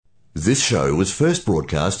This show was first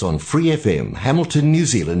broadcast on Free FM, Hamilton, New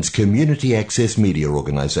Zealand's community access media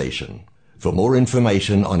organisation. For more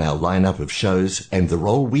information on our lineup of shows and the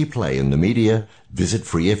role we play in the media, visit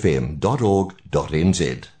freefm.org.nz.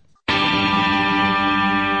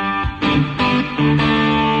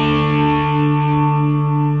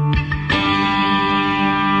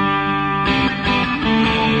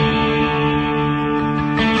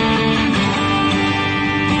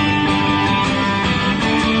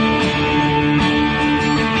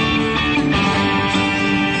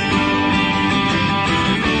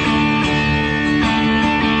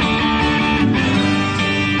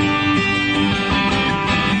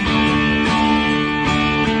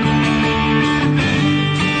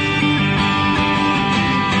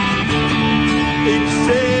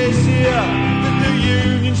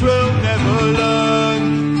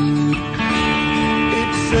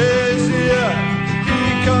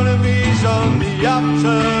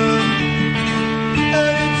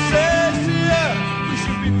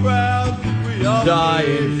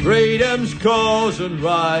 And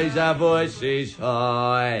raise our voices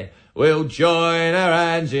high. We'll join our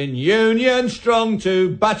hands in union strong to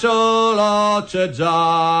battle or to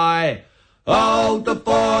die. Hold the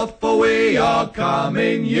fort, for we are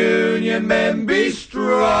coming, union men be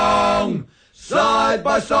strong. Side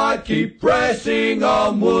by side keep pressing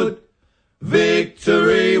onward,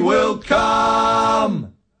 victory will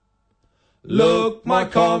come. Look, my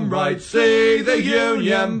comrades, see the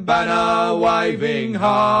union banner waving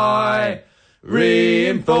high.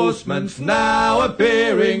 Reinforcements now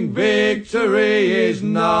appearing, victory is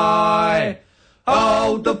nigh.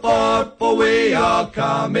 Hold the fort, for we are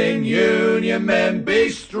coming, union men be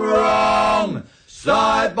strong.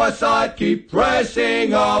 Side by side keep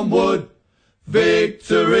pressing onward,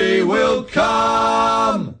 victory will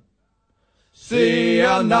come. See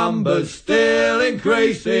our numbers still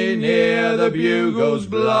increasing, hear the bugles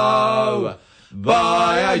blow.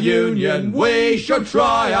 By our union we shall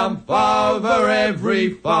triumph over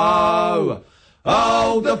every foe.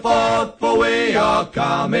 Hold the fort, for we are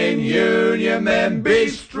coming, union men be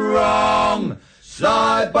strong.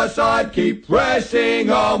 Side by side keep pressing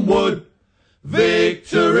onward,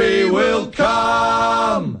 victory will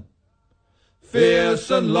come. Fierce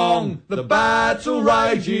and long the battle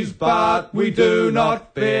rages, but we do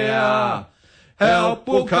not fear. Help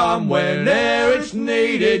will come whene'er it's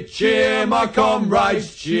needed, cheer, my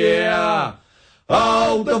comrades, cheer.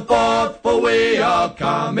 Hold the fort, for we are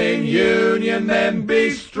coming, union men be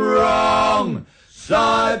strong.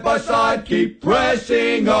 Side by side keep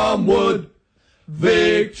pressing onward,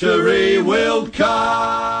 victory will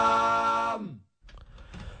come.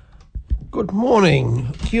 Good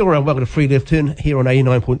morning. Kia ora and welcome to Free Left Turn here on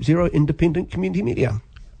 89.0 Independent Community Media.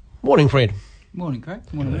 Morning, Fred. Morning, Craig.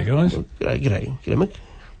 Morning, hey guys. G'day, Mick.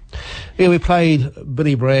 Yeah, we played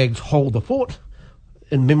Billy Bragg's Hold the Fort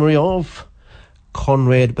in memory of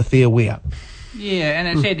Conrad Bethia Ware. Yeah, and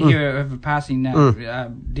it's sad to hear of a passing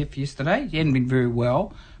death yesterday. He hadn't been very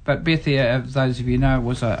well, but Bethia, as those of you know,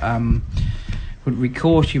 was would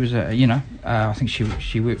recall she was I think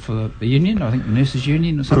she worked for the union, I think the nurses'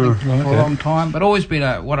 union or something for a long time, but always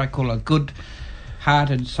been what I call a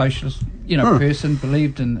good-hearted socialist, person,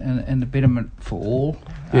 believed in the betterment for all,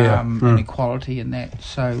 and equality and that.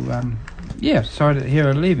 So, sorry to hear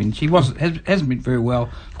her leaving. She hasn't been very well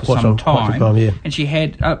for some time, and she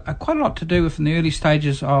had quite a lot to do with in the early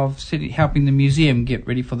stages of helping the museum get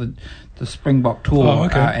ready for the Springbok tour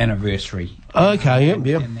anniversary. Okay, and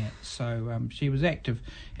that. So she was active,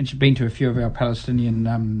 and she'd been to a few of our Palestinian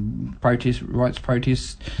rights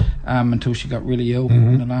protests until she got really ill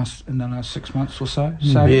in the last 6 months or so.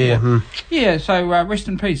 So So rest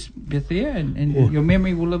in peace, Bethia, and your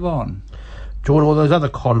memory will live on. Join all those other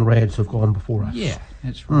Conrads who've gone before us. Yeah,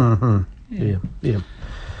 that's right. Mm-hmm. Yeah.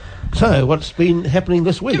 So, what's been happening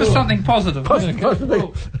this week? Give us something positive. Positive.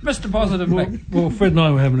 Well, Mr. Positive, Mick. Well, Fred and I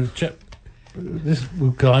were having a chat. I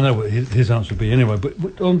know what his answer would be anyway,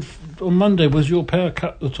 but on Monday, was your power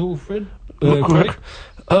cut at all, Fred?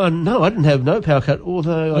 No, I didn't have no power cut,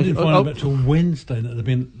 although I didn't find out until Wednesday that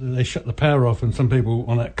they shut the power off, and some people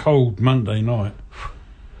on that cold Monday night.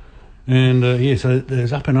 And so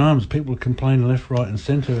there's up in arms, people complaining left, right and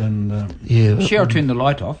centre, and Cheryl turned the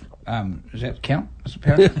light off. Does that count as a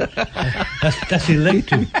power cut? That's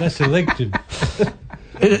elected. That's elected.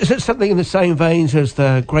 Is it something in the same veins as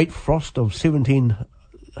the Great Frost of 1709?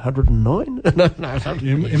 No.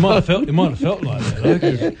 It might have felt like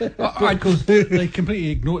that, because they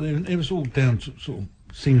completely ignored it. It was all down to sort of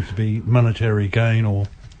seems to be monetary gain or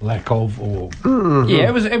lack of, or Yeah,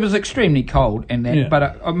 it was extremely cold, and that, Yeah. but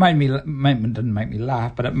it didn't make me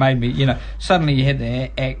laugh, but it made me, suddenly you had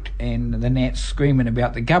the act and the Nats screaming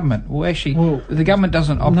about the government. Well, actually, the government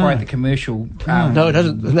doesn't operate the commercial. No, it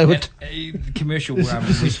doesn't. They would. Commercial this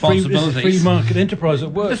is responsibilities. free market enterprise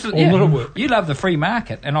at work, or not at work. You love the free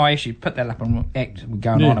market, and I actually put that up on act. We're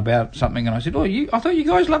going on about something, and I said, I thought you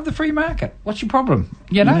guys love the free market. What's your problem?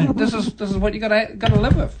 This is what you got to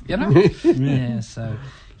live with. So.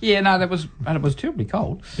 Yeah, no, it was terribly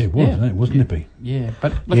cold. It was, it was nippy. Yeah,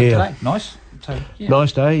 but look at today, nice. So, yeah.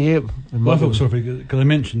 Nice day, yeah. Well, I felt sorry because I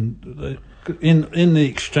mentioned that in the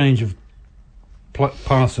exchange of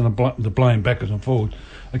passing the blame backwards and forwards,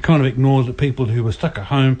 they kind of ignored the people who were stuck at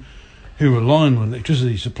home, who were relying on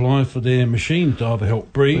electricity supply for their machines to either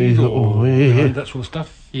help breathe or that sort of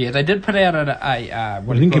stuff. Yeah, they did put out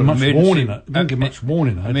Didn't give much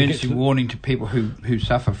warning. Emergency warning to people who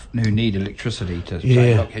suffer, who need electricity to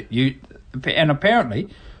say, look, and apparently,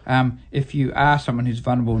 if you are someone who's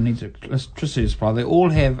vulnerable and needs electricity supply, they all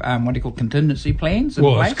have what they call contingency plans in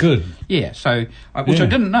place. Well, that's good. Yeah, so which I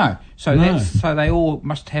didn't know. So so they all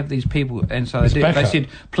must have these people, and so they said,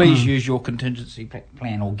 please use your contingency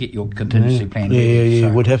plan or get your contingency plan. You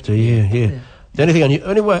would have to. Yeah. The only thing I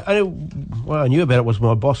knew about it was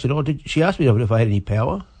my boss said, she asked me if I had any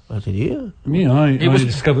power. I said, yeah. Yeah, I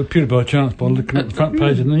discovered purely by chance by looking at the front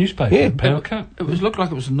page of the newspaper. Yeah, power cut. It looked like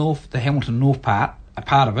it was the Hamilton North part, a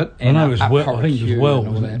part of it. And I think it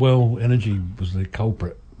was Well Energy was the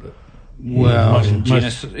culprit.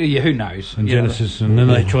 Genesis, who knows? And Genesis, and then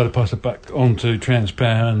they tried to pass it back on to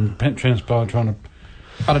Transpower, and Transpower trying to...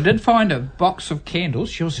 But I did find a box of candles.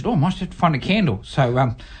 She said, I must have to find a candle.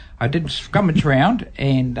 So I did scrummage around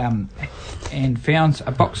and found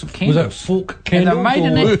a box of candles. Was that fork candles? And they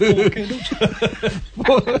were made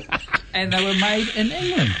and they were made in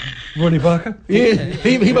England. Ronnie Barker? Yeah,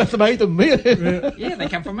 he must have made them. Yeah, they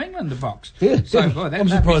come from England, the box. Yeah. So, I'm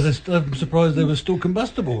surprised they were still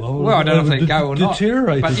combustible. Well, I don't know if they go or not.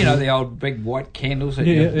 Deteriorated. But, the old big white candles.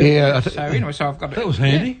 That So, anyway, so I've got... That was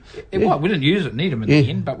handy. We didn't use it, need them in the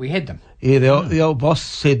end, but we had them. Yeah, the old boss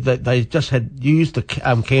said that they just had used the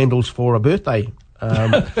candles for a birthday.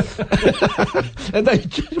 And the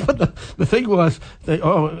thing was,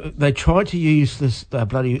 they tried to use the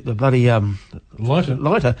bloody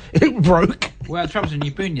lighter. It broke. Well, the trouble is, when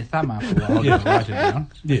you burn your thumb after a while, you light it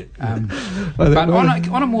down. Yeah. But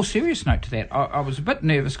on a more serious note to that, I was a bit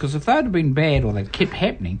nervous because if they'd have been bad or they kept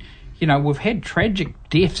happening, we've had tragic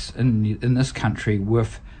deaths in this country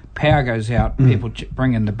with power goes out, people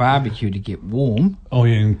bring in the barbecue to get warm. Oh,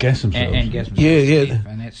 yeah, and gas themselves. And gas themselves. Yeah.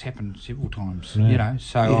 And that's happened several times,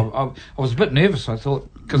 So I was a bit nervous, I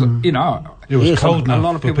thought, because, it was cold enough. A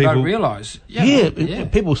lot of people don't realise.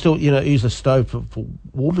 People still, use the stove for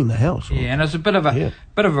warming the house. Yeah, and it's a bit of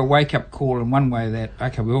a wake-up call in one way that,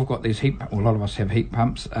 okay, we've all got these a lot of us have heat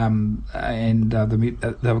pumps, and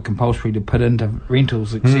they were compulsory to put into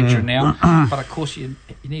rentals, etc. now. But, of course, you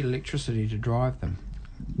need electricity to drive them.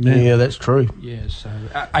 Yeah, that's true. Yeah, so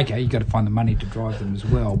you got to find the money to drive them as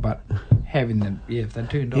well, but having them, if they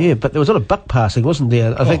turned off. Yeah, but there was a lot of buck passing, wasn't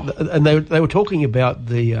there? I think, and they were talking about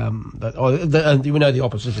and we know the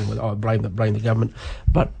opposition would blame the government,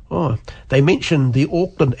 but they mentioned the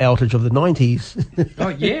Auckland outage of the 90s. Oh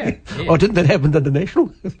yeah. Didn't that happen to the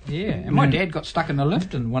National? Yeah, and my dad got stuck in the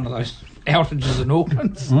lift in one of those outages in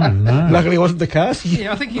Auckland. So. Oh, no. Luckily, it wasn't the cast.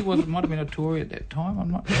 Yeah, I think he might have been a Tory at that time.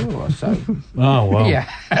 I'm not sure. So. Oh well. Yeah.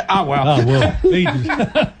 Oh well.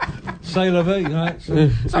 C'est la vie, right?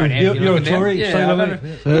 You're a Tory. Yeah, C'est la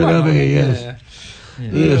vie. C'est la vie, yes. Yeah.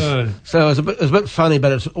 Yes. So it's a bit funny,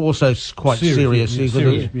 but it's also quite serious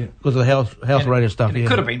because of the house radio stuff. And it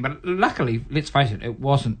could have been, but luckily, let's face it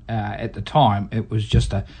wasn't at the time. It was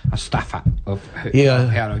just a stuff up of how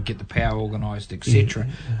to get the power organised, etc.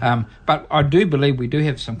 But I do believe we do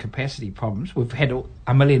have some capacity problems. We've had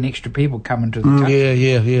a million extra people come into the country.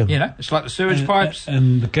 Yeah. It's like the sewage pipes.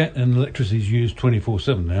 And electricity is used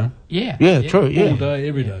 24/7 now. Yeah, true. Yeah, all day,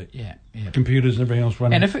 every day. Yeah. Computers and everything else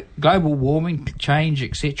running. And if global warming change,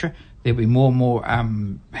 etc., there'll be more and more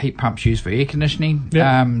heat pumps used for air conditioning.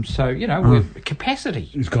 Yeah. So capacity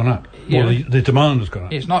it's gone up. Well, the demand has gone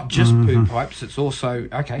up. It's not just poo pipes; it's also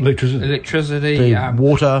electricity,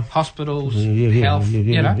 water, hospitals, health.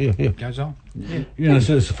 It goes on. So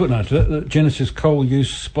it's a footnote to that Genesis coal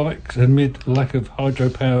use spikes amid lack of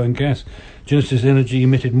hydropower and gas. Genesis Energy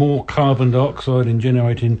emitted more carbon dioxide in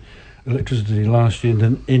generating electricity last year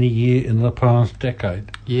than any year in the past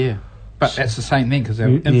decade. Yeah, but that's the same thing because our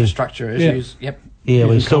infrastructure issues. Yeah,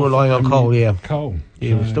 we're still relying on coal. Yeah, coal.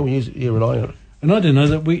 Yeah, we're still relying on it. And I didn't know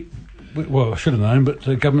that well, I should have known, but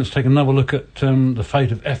the government's taken another look at the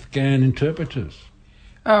fate of Afghan interpreters.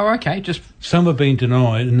 Oh, okay. Just some have been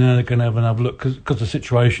denied, and now they're going to have another look because the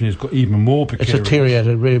situation has got even more precarious. It's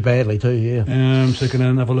deteriorated really badly too. Yeah. So they're going to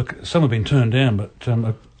have another look. Some have been turned down, but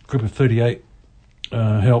a group of 38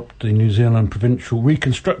 helped the New Zealand Provincial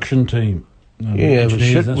Reconstruction Team.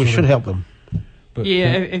 We should help them. But,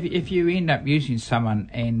 if you end up using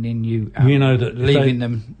someone and then you know that leaving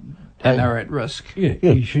them and they're at risk.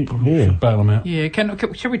 You should bail them out. Yeah,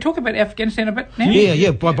 shall we talk about Afghanistan a bit now?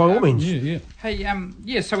 Yeah, by all means. Yeah. Hey,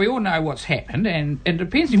 so we all know what's happened, and it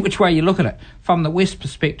depends on which way you look at it. From the West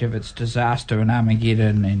perspective, it's disaster and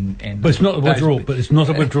Armageddon, and but it's not a withdrawal. It's not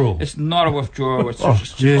a withdrawal. It's not a withdrawal. It's a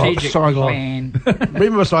strategic plan.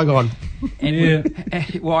 Remember Saigon?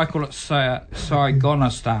 Well, I call it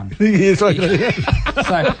Saigonistan.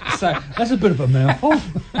 So that's a bit of a mouthful.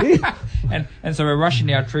 And so we're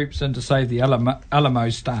rushing our troops in to save the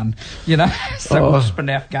Alamo-stan, you know. So we'll spin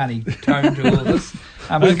Afghani tone to all this.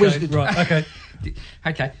 Okay.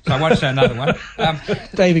 Okay, so I won't say another one.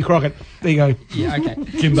 Davy Crockett. There you go. Yeah, okay.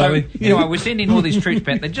 Jim Bowie. So, anyway, we're sending all these troops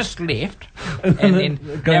back. They just left. And then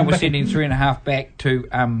now we're sending 3.5 back to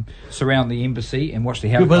surround the embassy and watch the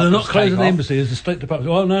helicopters. But they're not closing the embassy as the State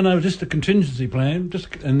Department. Oh, no, just a contingency plan.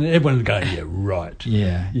 And everyone's going, yeah, right.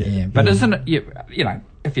 Yeah. But isn't it, you know,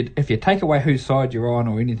 if you take away whose side you're on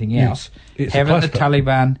or anything else, haven't the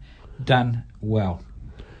Taliban done well?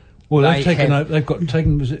 Well, they've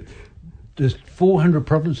taken, was it, there's 400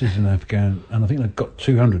 provinces in Afghan, and I think they've got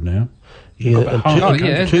 200 now.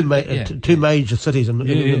 Yeah, two major cities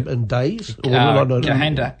in days. Kandahar,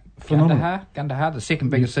 the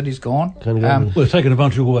second biggest city's gone. Well, they've taken a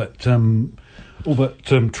bunch of all that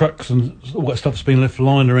trucks and all that stuff that's been left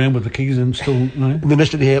lying around with the keys and still,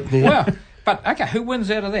 Well, but okay, who wins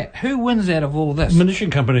out of that? Who wins out of all this?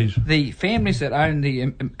 Munition companies. The families that own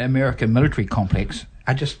the American military complex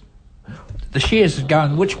are just. The shares are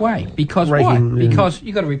going which way? Because why? Because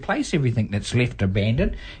you've got to replace everything that's left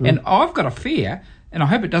abandoned. And I've got a fear, and I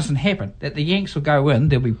hope it doesn't happen, that the Yanks will go in,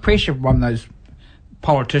 there'll be pressure on those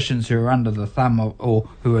politicians who are under the thumb or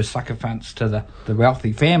who are sycophants to the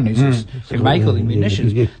wealthy families who make all the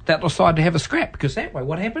munitions, that decide to have a scrap. Because that way,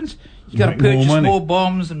 what happens? You've got to purchase more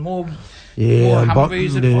bombs and more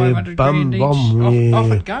Humvees at 500 grand each.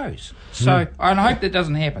 Off it goes. So, and I hope that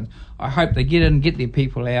doesn't happen. I hope they get in, get their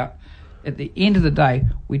people out. At the end of the day,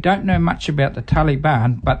 we don't know much about the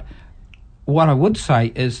Taliban, but what I would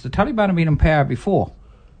say is the Taliban have been in power before,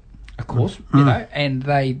 of course, you know, and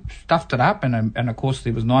they stuffed it up, and of course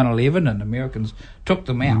there was 9/11, and Americans took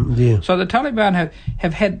them out. So the Taliban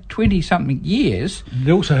have had 20-something years.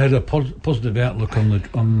 They also had a positive outlook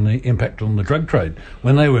on the impact on the drug trade.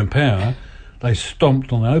 When they were in power, they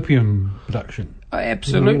stomped on the opium production. Oh,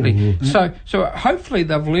 absolutely. So hopefully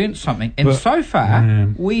they've learnt something. And so far,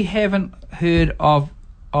 we haven't heard of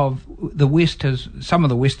the West. Some of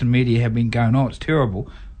the Western media have been going, oh, it's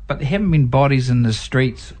terrible. But there haven't been bodies in the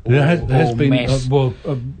streets there has been, mass.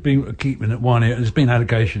 Been keeping it one ear. There's been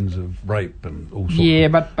allegations of rape and all sorts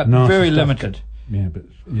of but very limited. I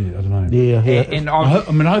don't know. And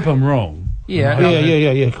I hope I'm wrong. Yeah,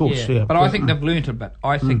 of course. Yeah. But I think they've learnt a bit.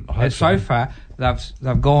 I think so far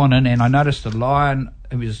they've gone in, and I noticed the Lion.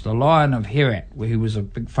 It was the Lion of Herat, who was a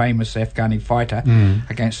big famous Afghani fighter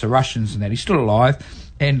against the Russians, and that he's still alive,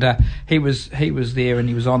 and he was there, and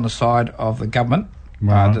he was on the side of the government,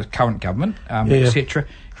 the current government, etc.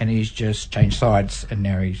 And he's just changed sides, and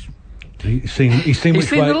now he's seen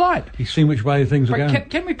the light. He's seen which way things are going.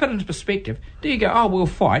 Can we put it into perspective? Do you go, oh, we'll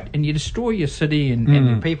fight, and you destroy your city, and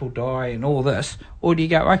your people die, and all this, or do you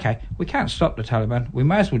go, okay, we can't stop the Taliban, we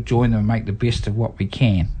may as well join them and make the best of what we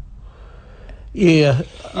can? Yeah.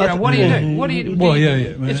 What do you do? What do you do? Well,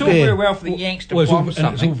 it's all very well for the Yanks to bomb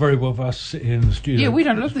something. It's all very well for us to sit here in the studio. Yeah, we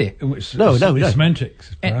don't live there. No, we don't.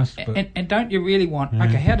 Semantics for us. And don't you really want?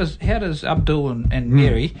 Okay, how does Abdul and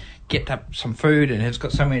Mary get up some food and has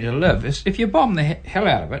got somewhere to live? If you bomb the hell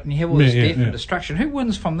out of it and you have all this death and destruction, who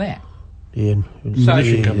wins from that?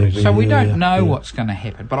 So we don't know what's going to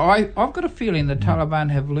happen. But I've got a feeling the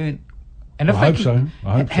Taliban have learnt. And if I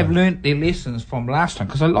hope learnt their lessons from last time,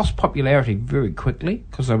 because they lost popularity very quickly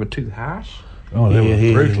because they were too harsh. Oh, they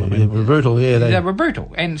were brutal. They were brutal. Yeah, they were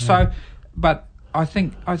brutal. And so, but I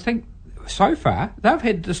think so far they've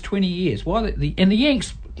had this 20 years. Why the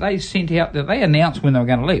Yanks, they sent out that they announced when they were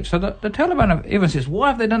going to leave. So the Taliban have ever says, why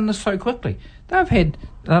have they done this so quickly? They've had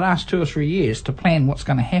the last 2 or 3 years to plan what's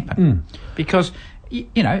going to happen because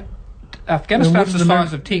Afghanistan's the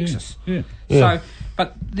size of Texas. So.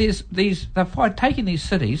 But they're taking these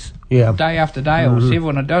cities day after day or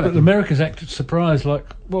several a day. But America's acted surprised, like,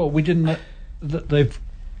 well, we didn't know that they've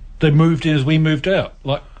they moved in as we moved out.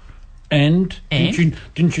 And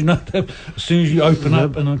didn't you know that as soon as you open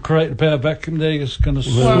up and create the power vacuum, they're just going to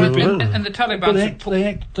and the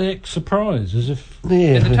Taliban they act surprised as if.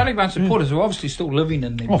 Yeah. And the Taliban supporters are obviously still living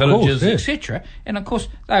in the villages, etc. And of course,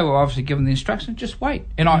 they were obviously given the instruction, just wait.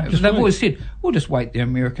 And they've always said, we'll just wait the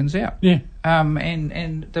Americans out. Yeah.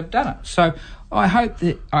 And they've done it. So I hope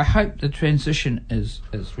the transition is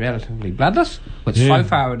relatively bloodless, which so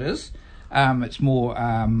far it is. It's more,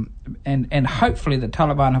 and hopefully the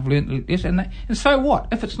Taliban have learnt this. And so what?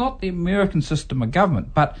 If it's not the American system of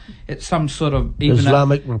government, but it's some sort of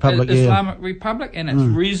Islamic Republic, Republic, and it's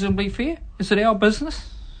reasonably fair, is it our business?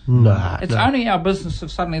 No, it's only our business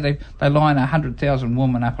if suddenly they line 100,000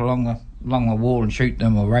 women up along the wall and shoot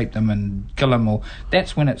them or rape them and kill them, or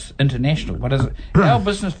that's when it's international. But is it our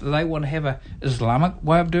business that they want to have a Islamic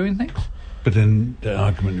way of doing things? But then the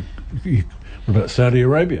argument, what about Saudi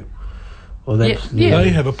Arabia? Well, they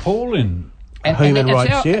have appalling human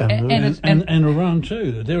rights, and Iran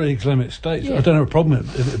too. They're Islamic states. I don't have a problem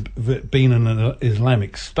with it being an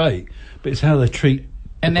Islamic state, but it's how they treat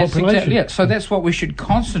the population. So that's what we should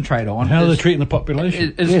concentrate on. How they're treating the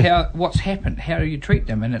population how what's happened. How do you treat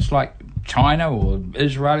them? And it's like China or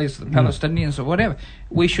Israelis, the Palestinians or whatever.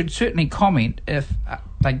 We should certainly comment if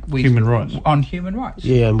human rights on human rights.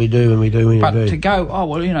 Yeah, and we do. But to go, the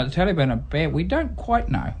Taliban are bad. We don't quite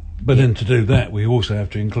know. But then to do that, we also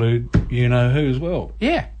have to include who as well.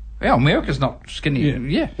 Yeah. Well, America's not skinny.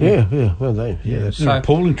 Yeah. Well, that's an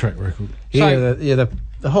appalling track record.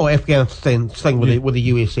 The whole Afghanistan thing with the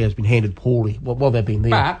USA has been handled poorly while they've been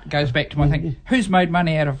there. But goes back to my thing: who's made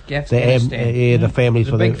money out of Afghanistan? The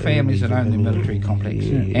families, the big families that own the military complex,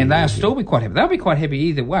 and they'll still be quite happy. They'll be quite happy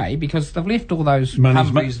either way because they've left all those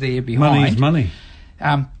Humvees there behind. Money.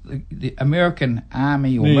 The American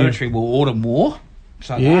army or military will order more.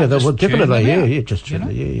 So definitely,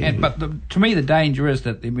 But to me, the danger is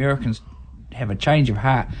that the Americans have a change of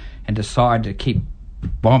heart and decide to keep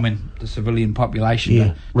bombing the civilian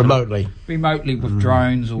population remotely with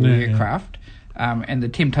drones or aircraft, and the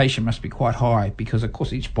temptation must be quite high because, of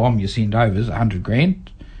course, each bomb you send over is $100,000,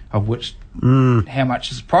 of which how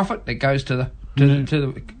much is profit that goes to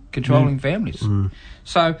the controlling families.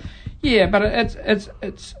 So, but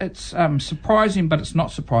it's surprising, but it's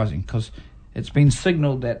not surprising because it's been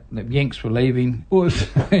signalled that the Yanks were leaving. Well,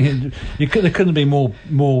 there couldn't be more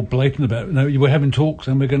blatant about it. No, you were having talks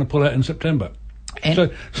and we're going to pull out in September. So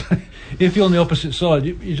if you're on the opposite side,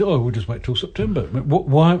 you say, we'll just wait till September.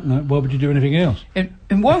 Why would you do anything else?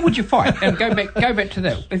 And why would you fight? And go back to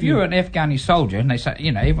that. If you're an Afghani soldier and they say,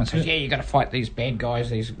 everyone says, you got to fight these bad guys,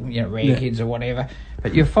 these ragheads or whatever,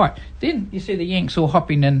 but you fight. Then you see the Yanks all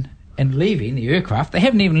hopping in and leaving the aircraft. They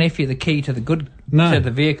haven't even left you the key to to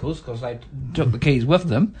the vehicles because they took the keys with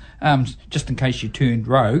them, just in case you turned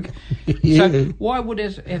rogue. So why would,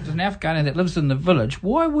 as an Afghani that lives in the village,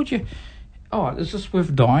 why would you? Is this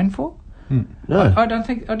worth dying for? No, I don't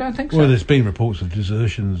think so. Well, there's been reports of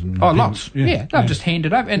desertions and lots. They've just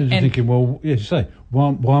handed over. And thinking,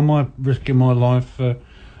 why am I risking my life for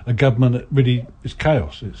a government that really is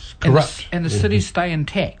chaos? It's corrupt, and the cities stay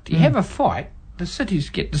intact. You have a fight. The cities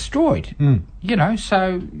get destroyed. I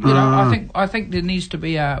think there needs to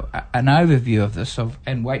be an overview of this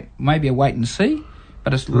maybe a wait and see.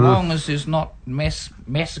 But as long as there's not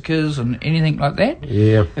massacres and anything like that,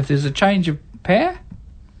 if there's a change of power,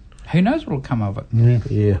 who knows what will come of it?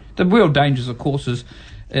 The real dangers, of course,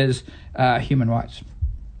 is human rights.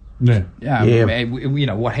 What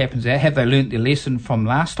happens there? Have they learnt their lesson from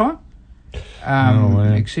last time?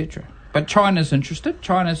 Etc. But China's interested.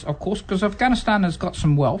 China's, of course, because Afghanistan has got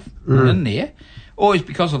some wealth in there, always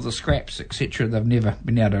because of the scraps, etc. They've never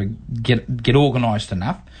been able to get organised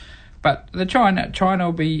enough. But China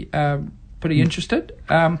will be pretty interested.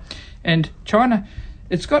 And China,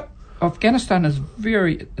 Afghanistan is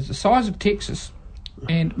it's the size of Texas,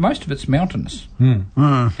 and most of it's mountainous. And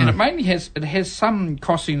it mainly has some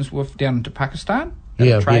crossings down into Pakistan.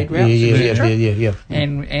 Trade routes, etc.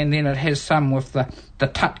 And then it has some with the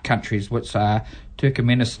Tut countries, which are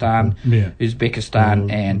Turkmenistan,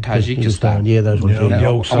 Uzbekistan, and Tajikistan. Those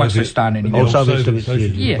ones. I won't say Stan anymore.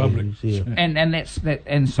 And that's that.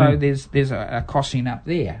 And so there's a crossing up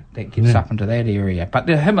there that gets up into that area. But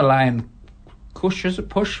the Himalayan Kush, is it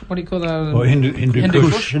Push? What do you call that?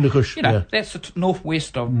 Hindu Kush. That's the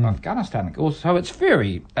northwest of Afghanistan. So it's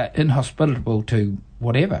very inhospitable to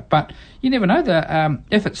whatever. But you never know.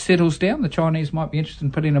 If it settles down, the Chinese might be interested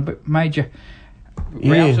in putting a major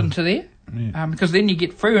route into there. Because then you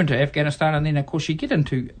get through into Afghanistan, and then of course you get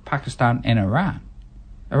into Pakistan and Iran.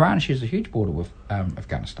 Iran shares a huge border with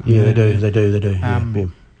Afghanistan. They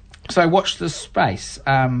do. So watch this space.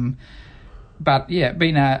 But yeah,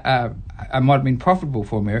 been might have been profitable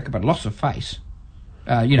for America, but lots of face.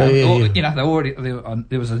 You know,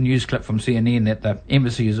 there was a news clip from CNN that the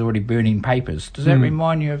embassy is already burning papers. Does that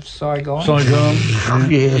remind you of Saigon?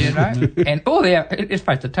 Yes. You know, and let's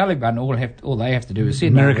face the Taliban all they have to do is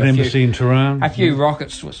send American embassy in Tehran, a few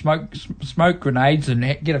rockets, smoke grenades, and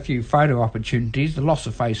get a few photo opportunities. The loss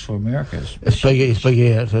of face for America is big.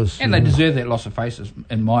 Yeah, it is. And they deserve that loss of faces,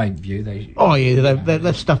 in my view.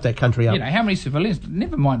 They've stuffed that country up. You know, how many civilians?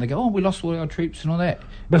 Never mind, they go, we lost all our troops and all that.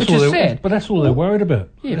 Which is sad. But that's all they're worried about.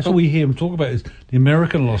 Yeah, that's all we hear them talk about is the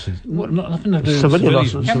American losses. Nothing to do with civilian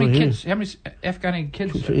losses. How many kids? How many Afghani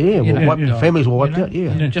kids? Families were wiped out.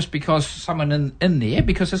 Yeah. Just because someone in there,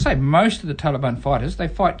 because I say most of the Taliban fighters, they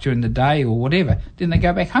fight during the day or whatever, then they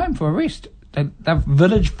go back home for a rest. They're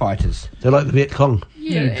village fighters. They're like the Viet Cong.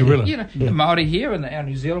 Guerrilla. You know, the Māori here in our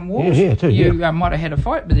New Zealand wars. You might have had a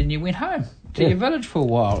fight, but then you went home to your village for a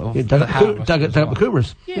while. Dug up the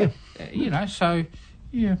Coomera's. You know, so,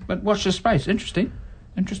 yeah. But watch the space.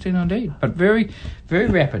 Interesting indeed. But very, very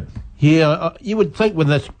rapid. Yeah, you would think when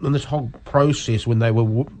this whole process, when they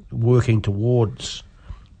were working towards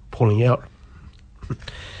pulling out,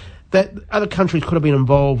 that other countries could have been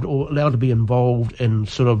involved or allowed to be involved in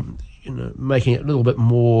sort of, you know, making it a little bit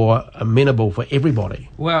more amenable for everybody.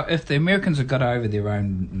 Well, if the Americans had got over their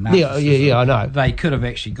own narcissism, I know, they could have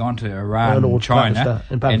actually gone to Iran or China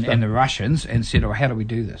Pakistan. And the Russians and said, how do we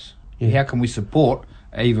do this? Yeah. How can we support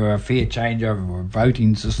either a fair changeover or a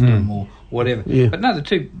voting system or whatever? Yeah. But no, they're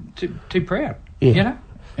too proud, you know,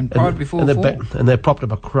 and pride before fall. And they're propped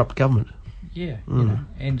up a corrupt government. Yeah, you know,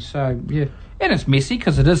 and so, yeah. And it's messy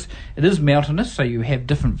because it is mountainous, so you have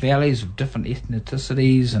different valleys of different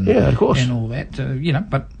ethnicities and of course, and all that. You know,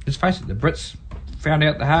 but let's face it, the Brits found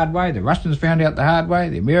out the hard way, the Russians found out the hard way,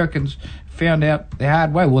 the Americans found out the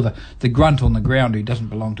hard way. Well, the grunt on the ground who doesn't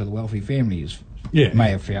belong to the wealthy family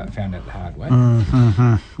may have found out the hard way.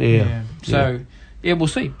 Mm-hmm. Yeah. So we'll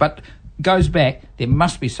see. But goes back, there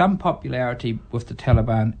must be some popularity with the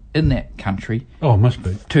Taliban in that country. Oh, must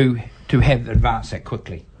be to have advanced that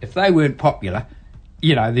quickly. If they weren't popular,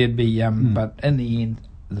 you know, there'd be. But in the end,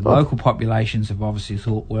 the local populations have obviously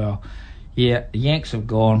thought, well, yeah, the Yanks have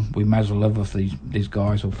gone. We may as well live with these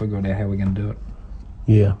guys. We'll figure out how we're going to do it.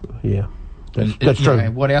 Yeah. That's true.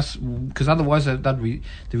 Know, what else? Because otherwise, the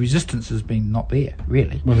resistance has been not there,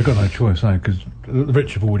 really. Well, they've got no choice, because the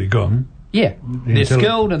rich have already gone. Yeah, they're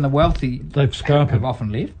skilled and the wealthy have often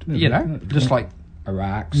left. Yeah, you know, just like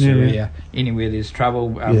Iraq, Syria, anywhere there's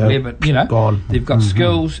trouble, Lebanon, you know, gone. They've got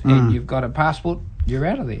skills and you've got a passport, you're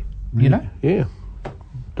out of there, you know? Yeah,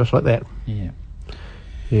 just like that. Yeah.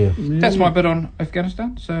 Yeah. That's my bit on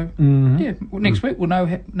Afghanistan. So, next week we'll know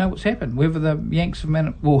what's happened, whether the Yanks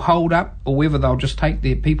will hold up or whether they'll just take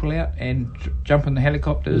their people out and jump in the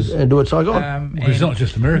helicopters. And do it Saigon. It's not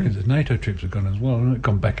just Americans, it's NATO troops have gone as well, and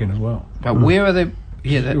gone back in as well. But where are they?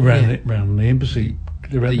 Yeah, around the embassy.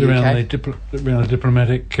 Around the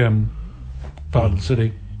diplomatic part of the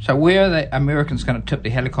city. So where are the Americans going to tip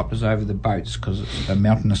their helicopters over the boats? Because it's a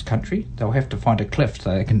mountainous country. They'll have to find a cliff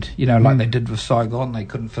so they can, you know, like they did with Saigon. They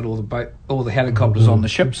couldn't fit all the helicopters on the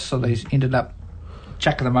ships, so they ended up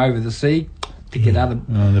chucking them over the sea to get other.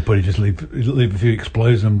 They'll probably just leave a few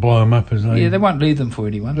explosions and blow them up as they. Yeah, they won't leave them for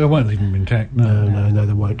anyone. They won't leave them intact. No,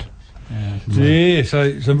 they won't. So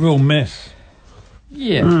it's a real mess.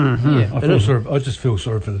 Yeah, I just feel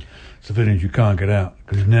sorry for the civilians who can't get out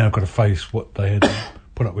because they've now got to face what they had to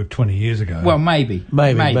put up with 20 years ago. Well, maybe or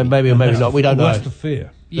maybe not. We don't know. That's the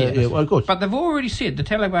fear. Yeah, well, of course. But they've already said, the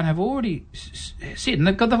Taliban have already said, and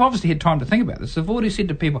they've obviously had time to think about this, they've already said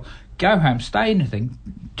to people, go home, stay anything,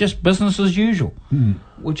 just business as usual,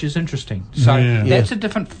 which is interesting. So that's a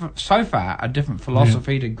different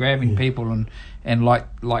philosophy to grabbing people and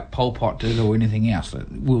like Pol Pot did or anything else.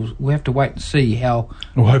 We'll have to wait and see how,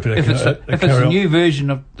 if it's a new version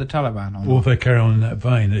of the Taliban. Or if they carry on in that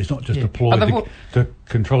vein, it's not just a ploy to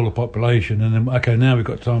control the population and then, now we've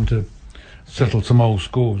got time to settle some old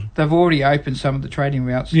scores. They've already opened some of the trading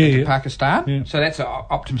routes to Pakistan, so that's an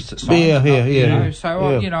optimistic sign. So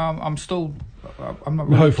I'm still, I'm not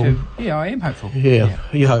really hopeful. I am hopeful. Yeah,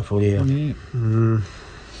 you're hopeful. Yeah.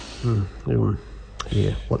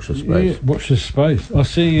 Watch this space. Yeah, watch this space. I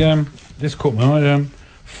see. This caught my eye.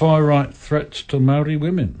 Far right threats to Maori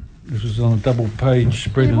women. This was on a double page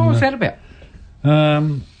spread. Yeah, what was that about?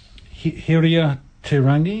 Hiria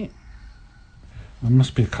Tirangi. I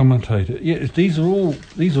must be a commentator. Yeah, these are all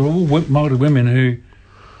Maori women who,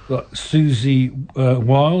 like Susie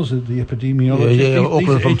Wiles, the epidemiologist. These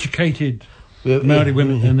are educated Maori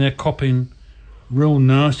women, and they're copying real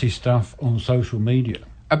nasty stuff on social media.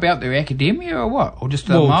 About their academia or what? Or just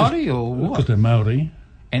the Māori or what? Because they're Māori.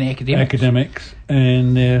 And academics.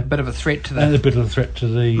 And they're... A bit of a threat to And a bit of a threat to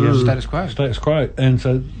the... status quo. Status quo. And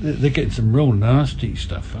so they're getting some real nasty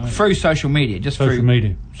stuff. Through social media. Social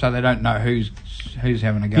media. So they don't know who's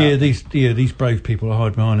having a go. Yeah, these brave people are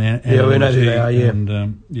hide behind Yeah, we know who they are, yeah.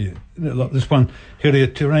 And, like this one, Hiria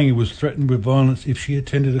Tirangi was threatened with violence if she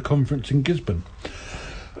attended a conference in Gisborne.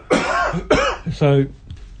 So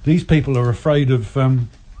these people are afraid of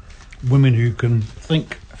women who can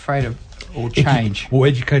think. Afraid of or change. Or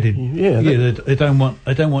educated. Yeah, they don't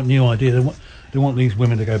want new ideas. They want these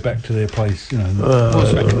women to go back to their place, back to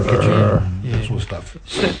the kitchen, that sort of stuff.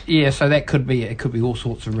 So that could be all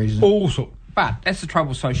sorts of reasons. All sorts. But that's the trouble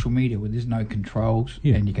with social media, where there's no controls,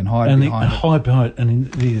 Yeah. and you can hide behind it. And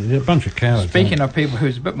they're a bunch of cowards. Speaking of people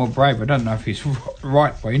who's a bit more brave, I don't know if he's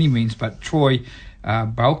right by any means, but Troy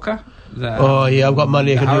Bowker. I've got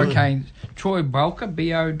money. The Hurricanes. Troy Bowker,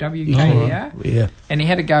 Bowker. Yeah. And he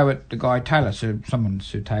had a go at the guy Taylor, Sir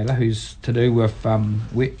Taylor, who's to do with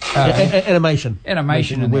Animation.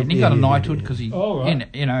 Animation, and he got a knighthood because he,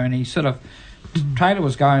 and he sort of. Taylor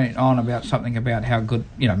was going on about something about how good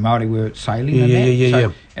Māori were at sailing.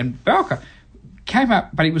 And Bowker came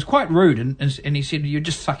up, but he was quite rude, and he said, "You're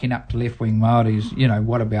just sucking up to left-wing Māoris.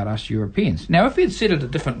 What about us Europeans?" Now, if he'd said it a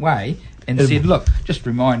different way and said, "Look, just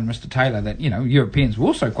remind Mr. Taylor that Europeans were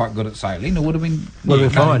also quite good at sailing," it would have been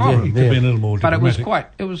fine. It could be a little more diplomatic.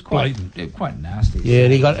 But it was quite nasty. Yeah,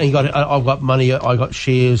 and he got. I've got money. I got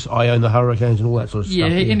shares. I own the Hurricanes and all that sort of stuff.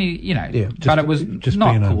 But it was just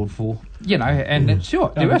not called for. There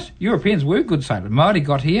was Europeans were good sailors. Māori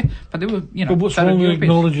got here, but there were But what's wrong with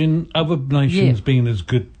acknowledging other nations being as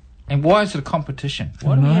good? And why is it a competition?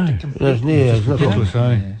 Why do we have to compete? It's not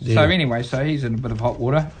So anyway, so he's in a bit of hot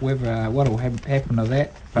water. Whether what will happen to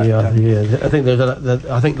that? But,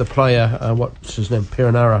 I think the player, what's his name,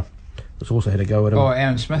 Perinara, has also had a go at him. Oh,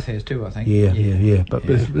 Aaron Smith has too, I think. Yeah. But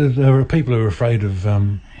there are people who are afraid of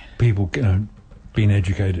people being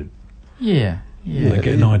educated. Yeah. They're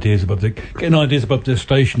getting ideas above their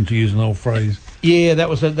station, to use an old phrase. Yeah, that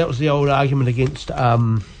was the old argument against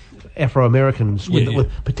Afro Americans, with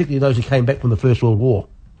particularly those who came back from the First World War.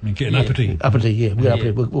 I mean, getting uppity.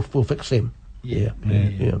 We'll fix them. Yeah.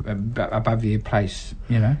 Above their place,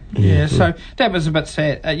 So that was a bit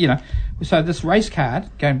sad, So this race card,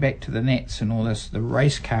 going back to the Nats and all this, the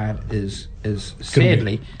race card is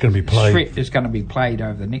sadly going to be played. Is going to be played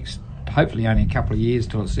over the next, hopefully only a couple of years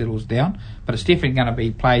till it settles down, but it's definitely going to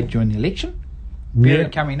be played during the election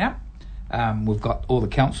period coming up. We've got all the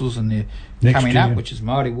councils and the coming up, which is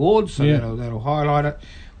Māori wards, so that'll highlight it.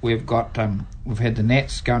 We've got we've had the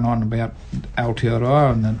Nats going on about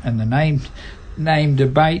Aotearoa and the name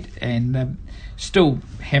debate, and still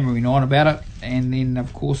hammering on about it. And then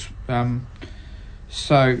of course,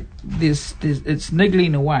 so there's it's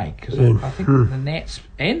niggling away, because I think the Nats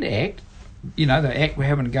and the Act, the Act were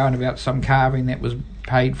having a go about some carving that was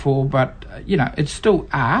paid for, but it's still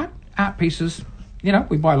art pieces.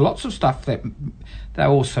 We buy lots of stuff that they're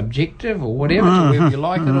all subjective or whatever, to whether you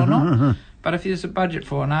like it or not. But if there's a budget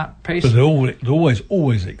for an art piece, but they're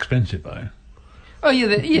always expensive though. Oh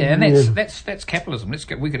and that's capitalism.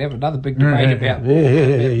 We could have another big debate about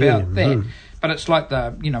that. But it's like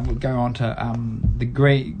we'll go on to the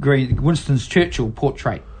Green Winston Churchill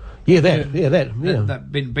portrait. That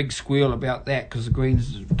been big squeal about that because the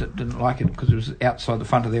Greens didn't like it because it was outside the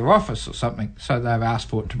front of their office or something. So they've asked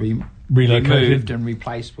for it to be removed and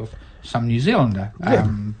replaced with some New Zealander.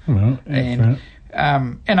 And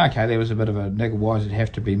there was a bit of a niggle. Why does it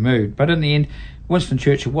have to be moved? But in the end, Winston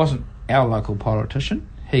Churchill wasn't our local politician.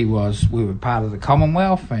 We were part of the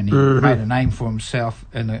Commonwealth, and he made a name for himself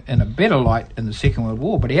in a better light in the Second World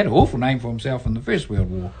War, but he had an awful name for himself in the First World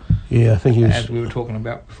War. Yeah, I think he was... As we were talking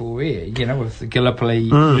about before, with the Gallipoli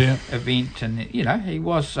event, and, he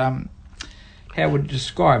was... how would you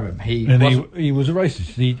describe him? He was a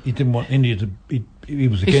racist. He didn't want India to... He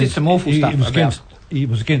was against... He said some awful stuff he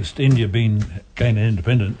was against India gaining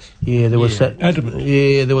independence. Yeah, there was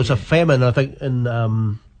there was a famine, I think, in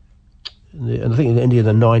India in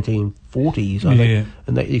the 1940s, I think,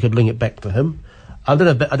 and that you could link it back to him. I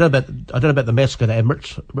don't know about the massacre at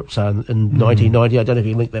Amritsar in 1990. I don't know if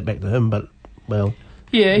you link that back to him, but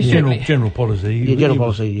general policy. Yeah, general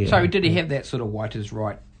policy. Yeah. So did he have that sort of white is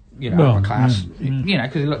right, upper class?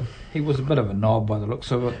 Because he was a bit of a knob by the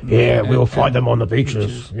looks of it. Yeah, we'll fight them on the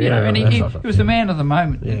beaches. And he was the man of the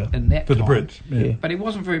moment in that for time. the Brits. Yeah. But he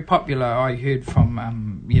wasn't very popular. I heard from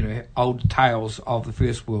old tales of the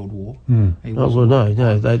First World War. He was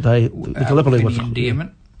the Gallipoli was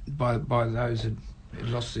endearment by those who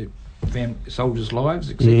lost their soldiers' lives,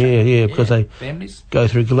 etc. Yeah, because they families go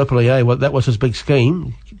through Gallipoli. Well, that was his big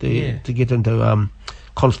scheme to get into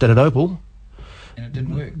Constantinople. And it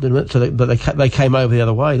didn't work. So they came over the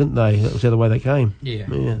other way, didn't they? That was the other way they came. Yeah.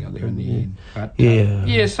 Got there in the end. But,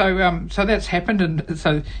 so that's happened, and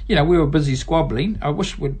so we were busy squabbling. I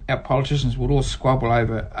wish our politicians would all squabble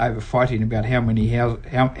over fighting about how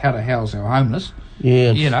to house our homeless.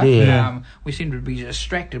 We seem to be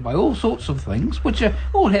distracted by all sorts of things, which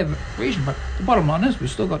all have reason. But the bottom line is,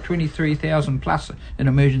 we've still got 23,000 plus in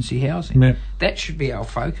emergency housing. Yeah. That should be our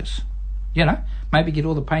focus. Maybe get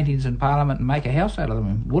all the paintings in Parliament and make a house out of them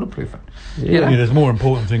and waterproof it. There's more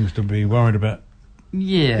important things to be worried about.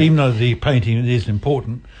 Yeah. Even though the painting is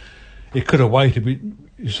important, it could have waited.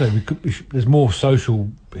 There's more social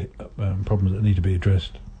problems that need to be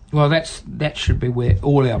addressed. Well, that should be where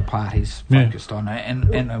all our parties focused on it,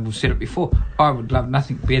 and we've said it before. I would love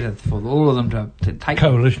nothing better for all of them to take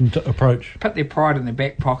coalition approach, put their pride in their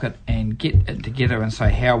back pocket, and get it together and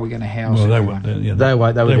say how we're going to house everyone. They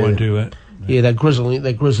won't do that. Yeah, they're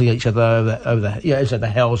grizzling each other over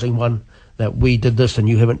the housing one, that we did this and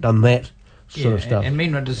you haven't done that sort of stuff. And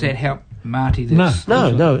meanwhile, does that help Marty? No. That's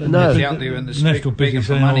out there in the street begging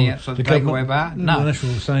for money outside the takeaway bar. No, the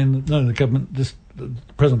National was saying that the government, the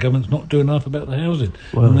present government's not doing enough about the housing,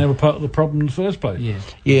 and they were part of the problem in the first place.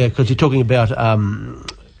 Yeah, because you're talking about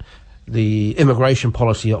the immigration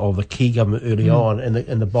policy of the key government early on, and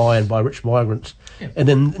the buy-in by rich migrants. And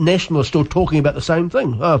then National are still talking about the same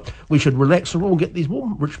thing. Oh, we should relax the rule and get these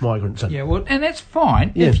rich migrants in. Yeah, well, and that's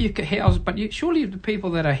fine if you could house, but surely the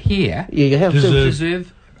people that are here you have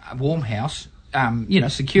deserve a warm house,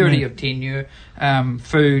 security of tenure,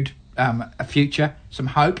 food, a future, some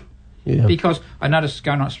hope. Yeah. Because I noticed,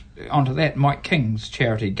 going on to that, Mike King's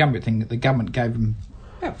charity Gumboot thing, that the government gave him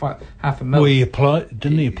about $500,000. Well,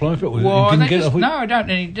 didn't he apply for it? No, I don't.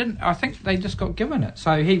 And he didn't. I think they just got given it.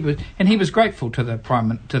 So he was grateful to the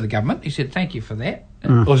government. He said, "Thank you for that."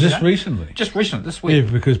 Was this recently? Just recently, this week.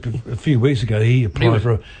 Yeah, because a few weeks ago he applied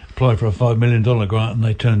for a $5 million grant and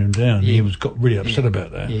they turned him down. Yeah. He got really upset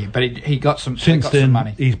about that. Yeah, but he got some. Since then, some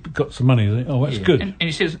money. He's got some money. Oh, that's good. And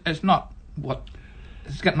he says it's not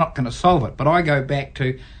not going to solve it. But I go back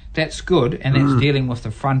to. That's good, and that's dealing with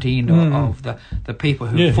the front end of the people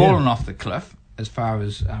who've fallen off the cliff, as far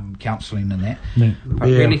as counselling and that. Yeah. But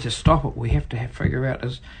really, to stop it, we have to figure out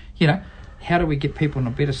how do we get people in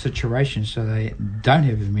a better situation so they don't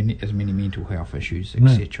have as many mental health issues,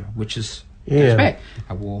 etc. Which is goes back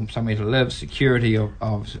a warm somewhere to live, security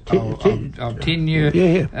of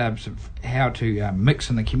tenure, how to mix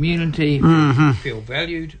in the community, feel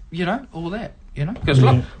valued, all that. Because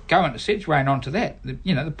look, going to Sedgway onto that,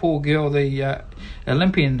 the poor girl, the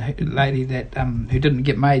Olympian lady that who didn't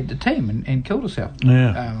get made the team and killed herself.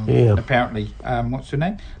 Apparently, what's her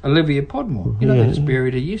name? Olivia Podmore. They just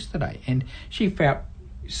buried her yesterday, and she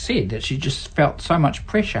said that she just felt so much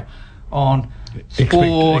pressure on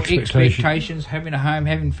sport, expectations, having a home,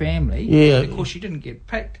 having family. Yeah, and of course she didn't get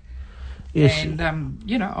picked. Yes, and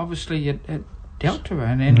obviously it dealt to her,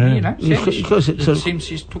 and it seems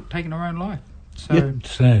she's taken her own life. So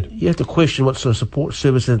sad. You have to question what sort of support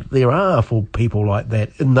services there are for people like that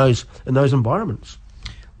in those environments.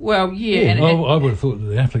 Well, I would have thought that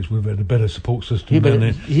the athletes would have had a better support system than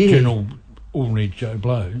the general ordinary Joe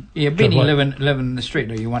Blow. Yeah, Benny living in the street.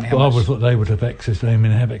 Do you want to I would have thought they would have access.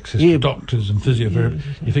 Have access to doctors and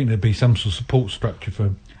physiotherapists. You think there'd be some sort of support structure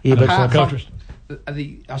for psychiatrists?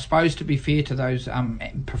 I suppose, to be fair to those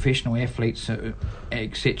professional athletes,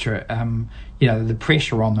 etc., the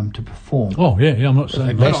pressure on them to perform. Oh yeah, I'm not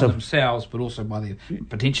saying they put on themselves, but also by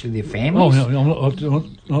potentially their families. Oh no,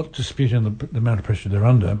 I'm not disputing the amount of pressure they're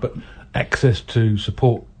under, but access to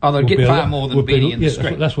support. Oh, they'll get far more than Benny in the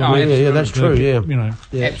street. That's that's true.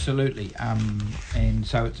 Absolutely. And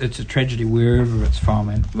so it's a tragedy wherever it's from,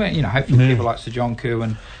 and hopefully people like Sir John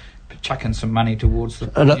Kirwan chucking some money towards the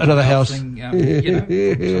another house, some of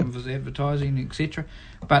his advertising, etc.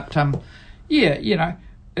 But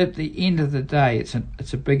at the end of the day, it's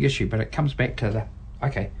a big issue. But it comes back to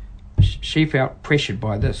she felt pressured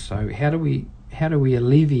by this. So how do we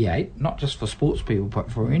alleviate, not just for sports people but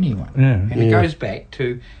for anyone? It goes back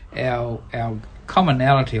to our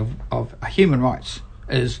commonality of human rights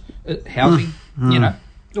is housing.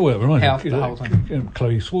 Well, it reminds me of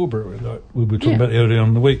Chloe Swarbrick, like we were talking about earlier on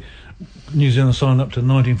in the week. New Zealand signed up to the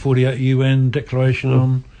 1948 UN Declaration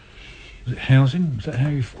on housing. Is that how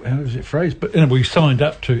is it phrased? But we signed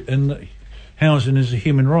up to it, and housing is a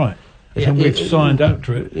human right. And we've signed up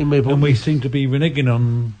to it, and we seem to be reneging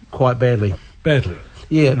on quite badly. Badly.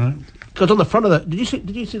 Yeah, because on the front of that, did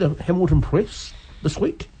you see the Hamilton Press? this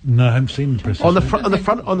week? No, I haven't seen the press. On the front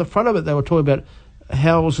of it, they were talking about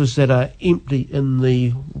houses that are empty in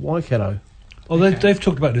the Waikato. Oh, they've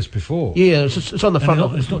talked about this before. Yeah, it's on the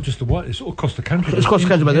front. It's not just the white; it's all across the country. It's across the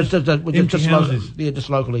country, but empty houses. Just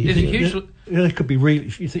locally. There's a huge. They could be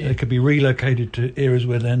they could be relocated to areas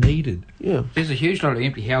where they're needed. Yeah, there's a huge lot of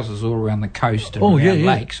empty houses all around the coast and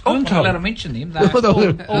lakes. I'm not allowed to mention them. They're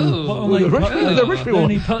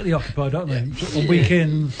only partly occupied, aren't they? On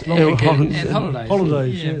weekends, long weekends, and holidays.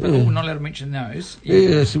 Holidays, yeah. But we're not allowed to mention those.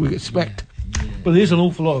 Yeah, so we get smacked. But there's an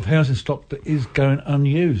awful lot of housing stock that is going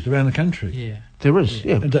unused around the country. Yeah, there is.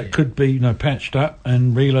 Yeah, and that could be patched up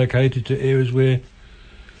and relocated to areas where.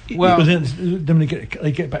 Well, because then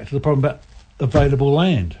they get back to the problem about available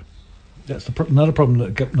land. That's another problem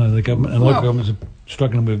that the government and local governments are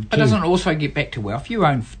struggling with. It doesn't also get back to, if you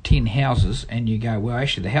own 10 houses and you go, well,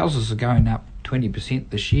 actually the houses are going up 20%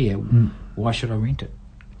 this year. Why should I rent it?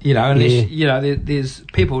 Unless there's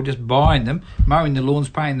people just buying them, mowing the lawns,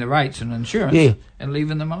 paying the rates and insurance, and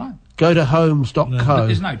leaving them alone. Go to homes.co. But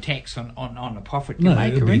there's no tax on the profit you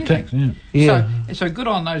make or anything. Tax, yeah. So good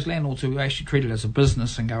on those landlords who actually treat it as a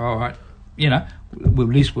business and go, all right, at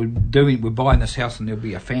least we're buying this house and there'll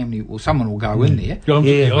be a family or someone will go in there.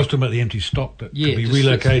 I was talking about the empty stock that could be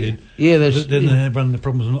relocated. Then they run the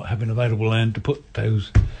problems of not having available land to put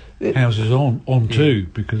those houses onto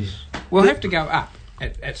because we'll have to go up.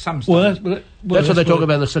 At some stage. That's what they talk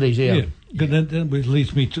about in the cities, yeah. But then which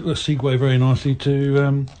leads me to a segue very nicely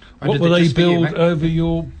to what will they build over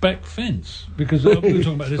your back fence? Because we were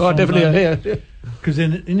talking about this. Definitely, Because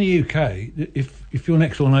in the UK, if your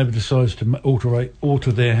next door neighbour decides to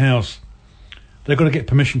alter their house, they've got to get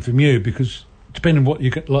permission from you because depending on what you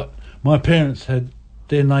get, like my parents had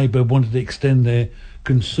their neighbour wanted to extend their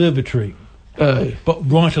conservatory. But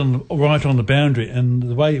right on the boundary, and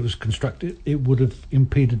the way it was constructed, it would have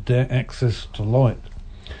impeded their access to light.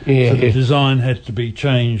 So the design had to be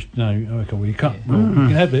changed. No, okay, well you can't. Well, you can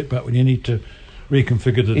have it, but when you need to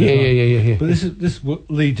reconfigure the design. Yeah. But this is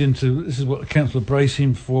what leads into. This is what the council are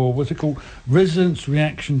bracing for. What's it called? Residents'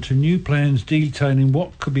 reaction to new plans detailing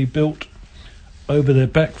what could be built over their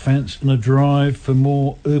back fence and a drive for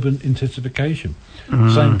more urban intensification.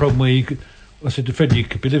 Same problem where you could. I said to Fred, you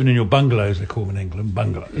could be living in your bungalows, they call them in England,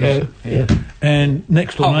 bungalows. Yeah. And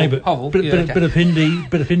next door neighbour, bit of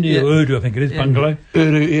Hindi or Urdu, I think it is, bungalow.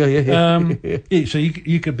 Urdu, so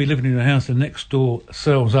you could be living in a house and next door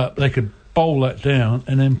sells up, they could bowl that down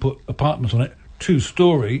and then put apartments on it,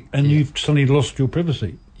 2-storey, and you've suddenly lost your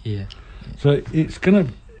privacy. Yeah. So it's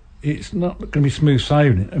not going to be smooth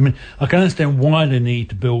sailing. I mean, I can understand why they need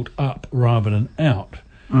to build up rather than out,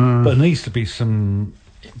 but there needs to be some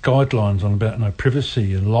guidelines on about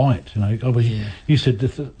privacy and light. You said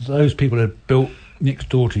that those people that built next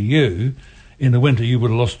door to you in the winter, you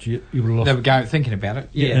would have lost. They were going thinking about it.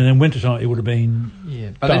 Yeah, and in winter time it would have been.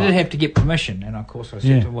 Yeah, but they did have to get permission, and of course I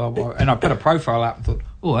said, and I put a profile up and thought,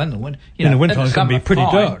 in the winter, in the winter it's going to be pretty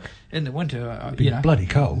dark. In the winter, it'd be bloody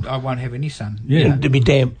cold. I won't have any sun. Yeah, it'd be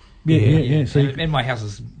damp. Yeah. So in my house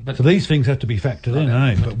is. So these things have to be factored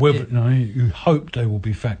in, But whether you hope they will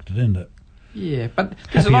be factored in that. Yeah, but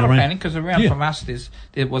there's a lot of planning because around from us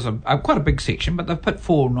there was quite a big section, but they've put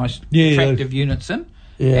 4 nice attractive units in,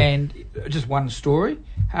 and just 1 story.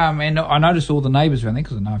 And I noticed all the neighbours around there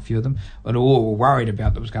because I know a few of them, but all were worried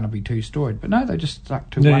about that it was going to be 2-storied. But no, they just stuck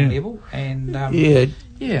to 1 level, and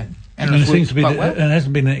and it seems to be and there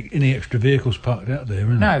hasn't been any extra vehicles parked out there.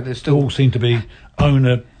 No, there's still all seem to be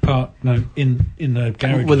owner parked in the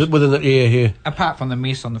garage within the apart from the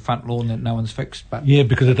mess on the front lawn that no one's fixed. But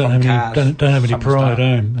because they don't have any pride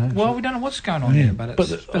home. Well, we don't know what's going on there, but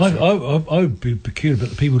it's. I would be peculiar about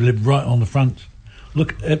the people who live right on the front.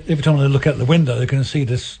 Look, every time they look out the window, they're going to see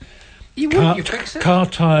this. Car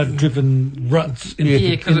tire driven ruts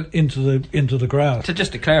into the grass.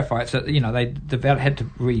 To clarify, it's they've had to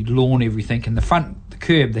re-lawn everything, and the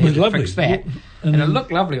curb they had to fix that, and it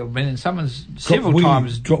looked lovely. I mean, someone's several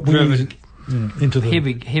times driven into the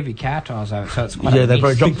heavy car tires over, so it's quite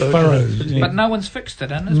they've big furrows. But no one's fixed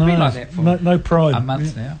it, and it's been like that for no pride. A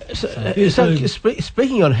month now.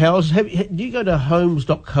 Speaking on houses, do you go to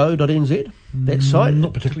homes.co.nz? That site?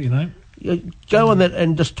 Not particularly, no. You go on that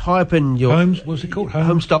and just type in your Homes. What's it called?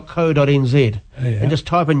 Homes.co.nz, and just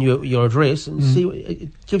type in your address and see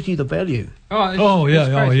it gives you the value. Yeah.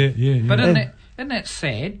 But isn't that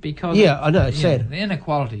sad? Because I know it's sad. The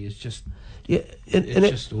inequality is just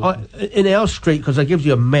in our street, because it gives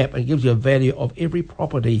you a map and it gives you a value of every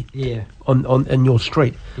property on your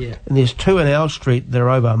street. Yeah. And there's 2 in our street that are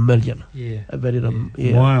over $1 million. Yeah. Valued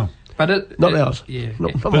Wow. But not ours. Yeah.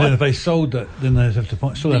 Not But then mine. if they sold that, then they have to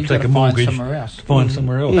still have You've to take got a to find mortgage somewhere else. to find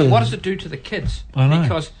somewhere else. Yeah. But what does it do to the kids? I know.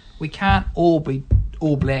 Because we can't all be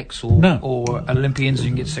All Blacks or No. Olympians who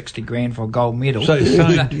can get 60 grand for a gold medal. So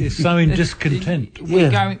it's sowing discontent.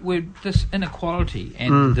 We're this inequality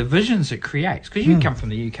and the divisions it creates. Because you come from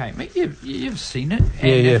the UK, mate, you've seen it.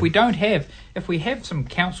 And if we have some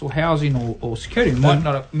council housing or security, we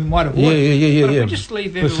might avoid it. But if we just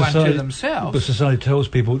leave everyone to themselves. But society tells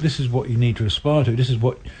people this is what you need to aspire to. This is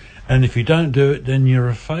what, and if you don't do it, then you're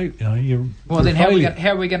a failure. Then how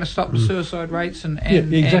are we going to stop the suicide rates and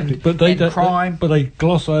exactly? But they crime? But they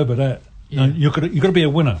gloss over that. Yeah. You've got to be a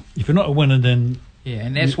winner. If you're not a winner, then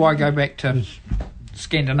and that's why I go back to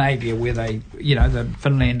Scandinavia, where they, the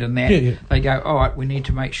Finland and that. They go, all right, we need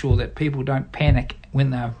to make sure that people don't panic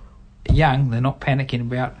when they're young. They're not panicking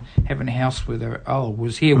about having a house where they're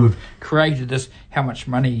was here. We've created this. How much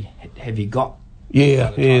money have you got?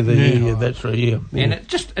 Yeah, that's right. Yeah, and it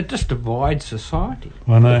just divides society.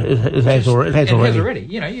 I know it has already.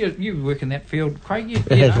 You work in that field, Craig.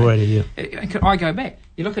 It has already. Yeah. I go back.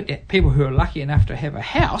 You look at people who are lucky enough to have a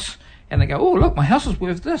house, and they go, "Oh, look, my house is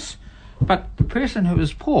worth this," but the person who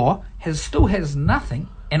is poor still has nothing,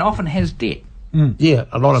 and often has debt. Yeah,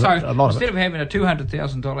 a lot of it. Instead of having a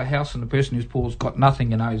 $200,000 house and the person who's poor's got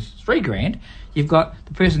nothing and owes $3,000, you've got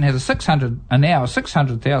the person has a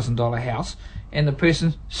 $600,000 house, and the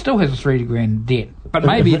person still has a $3,000 debt, but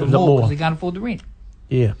maybe even more because they can't afford the rent.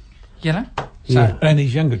 Yeah, and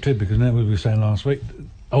he's younger too, because now, as we were saying last week,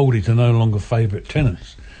 oldies are no longer favourite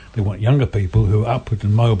tenants. They want younger people who are upward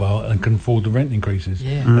and mobile and can afford the rent increases.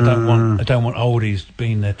 Yeah. I don't want oldies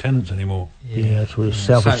being their tenants anymore. Yeah, that's really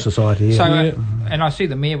selfish society. Yeah. So, and I see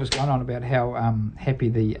the mayor was going on about how happy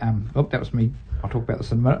the that was me. I'll talk about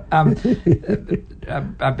this in a minute.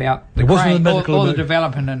 About the crane, all the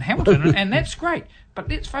development in Hamilton, and that's great. But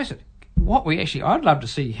let's face it, I'd love to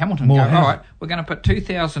see Hamilton go, all right, we're going to put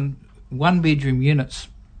 2,000 one-bedroom units,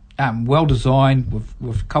 well designed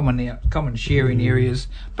with common sharing areas,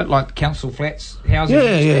 but like council flats, housing.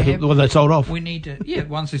 When they sold off. We need to,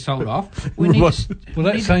 once they sold off, we need to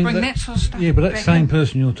bring that sort of stuff. Yeah, but that same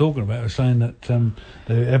person you're talking about was saying that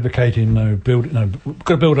they're advocating got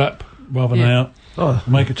to build up rather than out,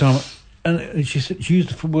 make a time. And she used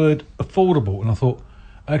the word affordable, and I thought,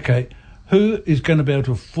 okay, who is going to be able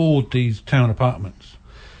to afford these town apartments?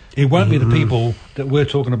 It won't be the people that we're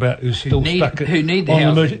talking about who need the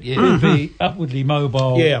housing. It would be upwardly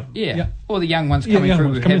mobile. Yeah. Or the young ones coming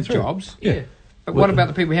through who have jobs. Yeah. But what about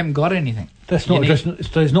the people who haven't got anything? It's not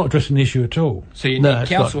addressing the issue at all. So you need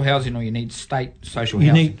council housing, or you need state social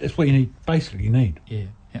housing. That's what you need. Basically, you need. Yeah.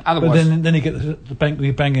 Otherwise, but then you get the bank.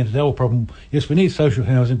 We bang into the whole problem. Yes, we need social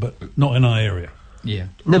housing, but not in our area. Yeah.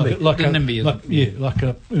 NIMBY. Like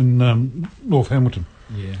in North Hamilton.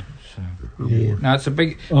 Yeah. So, no, it's a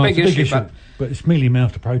big issue, but it's mealy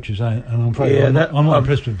mouthed approaches, and I'm afraid I'm not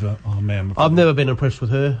impressed with that. Oh man, I've never been impressed with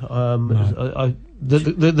her.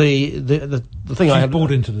 The thing she's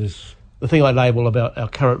bought into this. The thing I label about our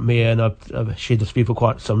current mayor, and I've shared this view for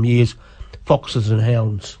quite some years: foxes and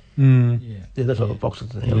hounds. Yeah, that's what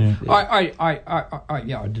foxes and hounds.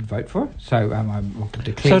 Yeah. I did vote for it, so I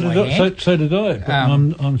declare my hand. So did I. But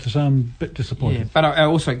I'm a bit disappointed. Yeah, but I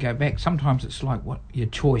also go back. Sometimes it's like your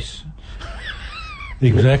choice.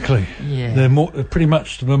 Exactly. Yeah. They're pretty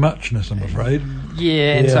much the muchness, I'm afraid.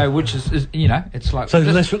 Yeah, and so which is it's like so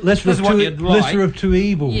lesser of two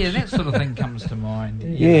evils. Yeah, that sort of thing comes to mind.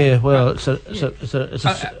 Yeah, well, but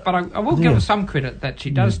I will give her some credit that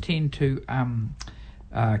she does tend to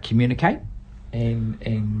communicate and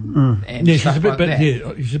she's stuff a bit like better. that.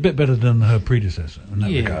 Yeah, she's a bit better than her predecessor in that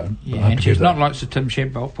regard. Yeah, and she's not like Sir Tim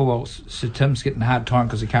Shadbolt. Poor Sir Tim's getting a hard time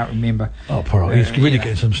because he can't remember. Oh, poor old. He's really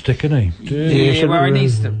getting some stick, isn't he? Yeah, well, he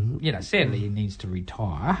needs to. Sadly, he needs to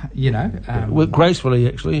retire. gracefully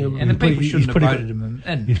actually. And the people shouldn't have voted him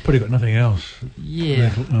in. He's probably got nothing else.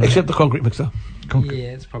 Yeah, except the concrete mixer. Yeah,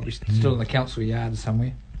 it's probably still in the council yard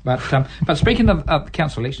somewhere. But speaking of the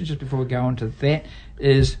council elections, just before we go on to that,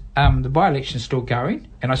 is the by-election is still going,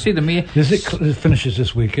 and I see the mayor. It finishes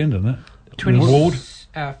this weekend, doesn't it? 16th,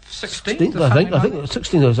 I think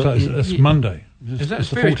 16th. So it's Monday. It's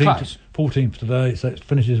the very close. 14th today, so it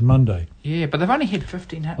finishes Monday. Yeah, but they've only had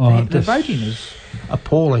 1,500. The voting is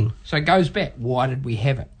appalling. So it goes back. Why did we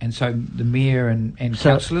have it? And so the mayor and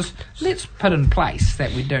councillors, let's put in place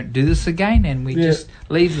that we don't do this again, and we just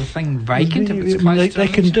leave the thing vacant if it's close to they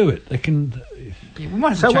can do it. They can. Yeah, we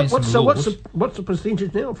might have to change some rules. What's the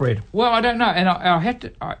percentage now, Fred? Well, I don't know, and I had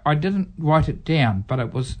to. I didn't write it down, but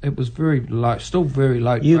it was very low, still very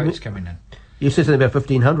low votes coming in. You said something about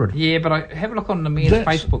 1,500. Yeah, but I have a look on the mayor's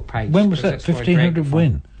Facebook page. When was that? 1,500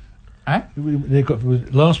 when? They got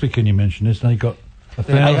last weekend. You mentioned this. They got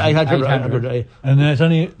 800. and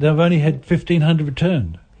they've only had 1,500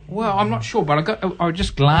 returned. Well, I'm not sure, but I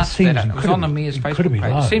just glanced at it. It was on the Mayor's Facebook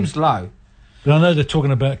page. It seems low. But I know they're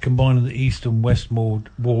talking about combining the east and west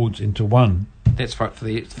wards into one. That's for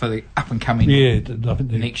the up and coming. Yeah, I think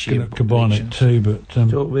they're next year going to combine it too. But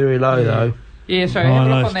still very low though. Yeah, so have a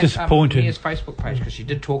look on that disappointing. Mayor's Facebook page because she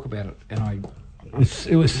did talk about it, and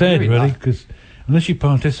it was sad really because unless you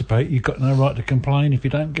participate, you've got no right to complain if you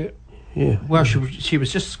don't get. Yeah. Well, she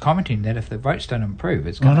was just commenting that if the votes don't improve,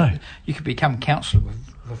 you could become councillor with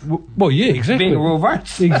well, yeah, exactly. bigger raw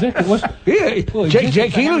votes. Exactly. Well,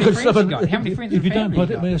 Jack Keelan could stop it. How many friends? If you don't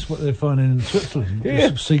participate, that's what they're finding in Switzerland.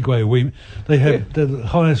 Segway, they have the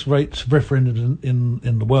highest rates of referendums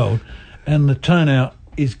in the world, and the turnout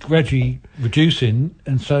is gradually reducing,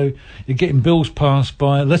 and so you're getting bills passed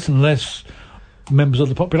by less and less members of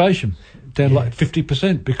the population. Down like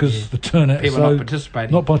 50% because the turnout people is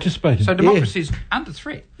not participating. So democracy is under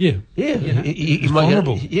threat. Yeah. It's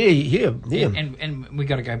vulnerable. Yeah. And we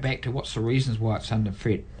got to go back to what's the reasons why it's under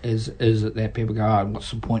threat. Is it that people go, oh, what's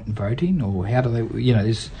the point in voting, or how do they?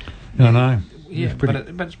 There's. I know. Yeah, but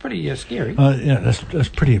it's pretty scary. That's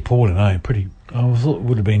pretty appalling. I thought it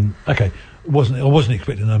would have been okay. I wasn't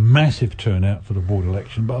expecting a massive turnout for the ward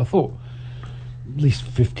election, but I thought. At least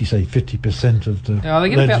 50% of the. No, they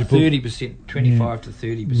get about 30%, 25 to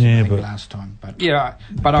 30% last time.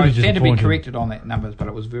 But I stand to be corrected on that numbers, but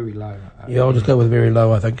it was very low. I'll just go with very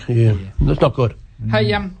low. I think. Yeah. That's not good.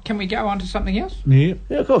 Hey, can we go on to something else? Yeah,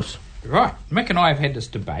 of course. Right, Mick and I have had this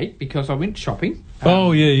debate because I went shopping.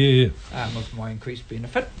 With my increased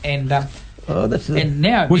benefit, and and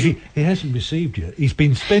now he hasn't received yet. He's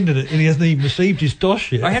been spending it, and he hasn't even received his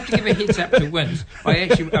dosh yet. I have to give a heads up to Wins.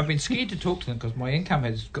 I've been scared to talk to them because my income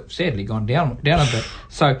has sadly gone down a bit.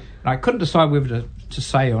 So I couldn't decide whether to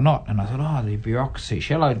say or not, and I thought, the bureaucracy.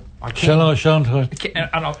 Shall I? Shan't I? And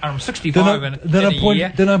I'm 65.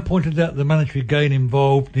 Then I pointed out the monetary gain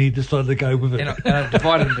involved, and he decided to go with it. And I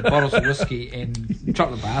divided into bottles of whiskey and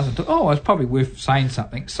chocolate bars, and thought, it's probably worth saying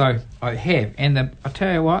something. So I have, and I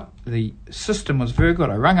tell you what, the system was very good.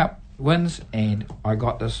 I rang up Wins, and I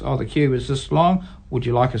got this. The queue is this long. Would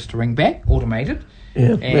you like us to ring back? Automated.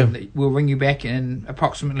 Yeah, we'll ring you back in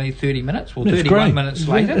approximately 30 minutes. Well, 31 minutes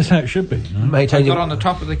later. That's how it should be. No? I got on the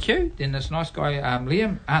top of the queue. Then this nice guy,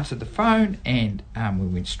 Liam, answered the phone, and we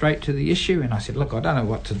went straight to the issue. And I said, look, I don't know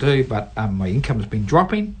what to do, but my income's been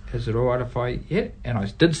dropping. Is it all right if I hit? And I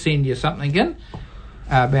did send you something in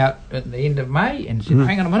about at the end of May, and said,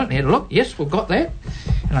 hang on a minute, and he had a look. Yes, we've got that.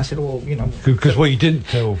 And I said, because what you didn't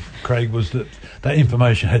tell Craig was that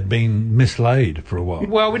information had been mislaid for a while.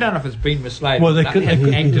 Well, we don't know if it's been mislaid. Well, a couple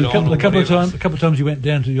of times you went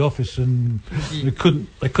down to the office and they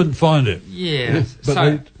couldn't find it. Yeah, but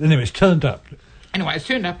anyway, it's turned up. Anyway, it's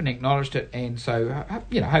turned up and acknowledged it, and so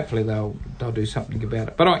hopefully they'll do something about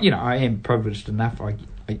it. But I am privileged enough. I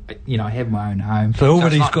have my own home. So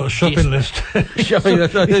already he's got a shopping list. He's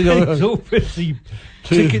already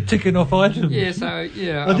ticking off items. Yeah, so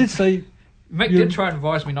I did say. Mick did try and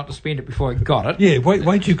advise me not to spend it before I got it. Yeah,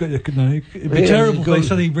 wait you got it'd be terrible if they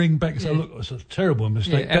suddenly ring back and say, look, it's a terrible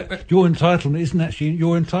mistake. Your entitlement isn't actually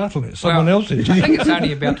your entitlement, it's someone else's. I think it's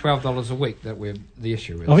only about $12 a week that the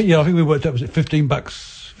issue is. I think we worked out, was it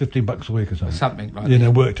 $15 a week or something? Something like that. Yeah,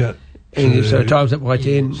 worked out. So times that by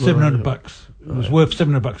 10. $700. It was worth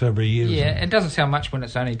 $700 over a year. Yeah, it doesn't sound much when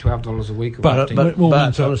it's only $12 a week. But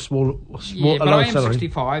on a small but I am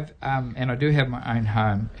 65, and I do have my own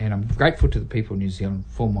home, and I'm grateful to the people of New Zealand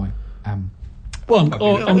for my. Well,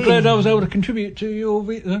 I'm glad I was able to contribute to your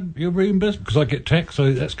reimbursement because I get tax,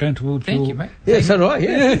 so that's going towards Thank you, mate. Yeah, so do I.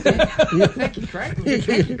 Yeah. Thank you, Craig.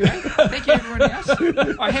 Thank you, everyone else.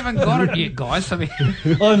 I haven't got it yet, guys. I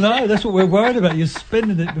know, that's what we're worried about. You're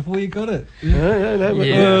spending it before you got it. No.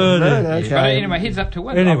 Okay. But anyway, heads up to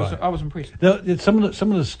Wins. Anyway, I was impressed. Some of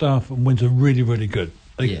the staff on Wins are really, really good.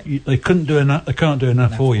 They couldn't do enough. They can't do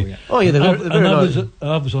enough for you. Oh yeah, they're very nice.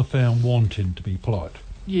 Others I found wanting to be polite.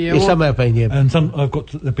 Yeah, some have been, and some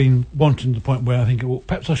they've been wanting to the point where I think,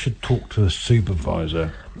 perhaps I should talk to a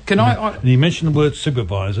supervisor. And you mention the word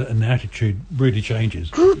supervisor, and the attitude really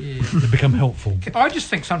changes. They become helpful. I just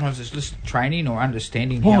think sometimes it's just training or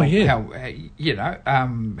understanding how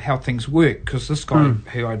things work. Because this guy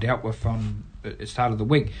who I dealt with on the start of the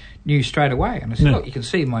week knew straight away, and I said, "Look, you can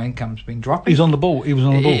see my income's been dropping." He's on the ball. He was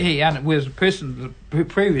on the ball. He was a person who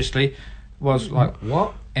previously was like,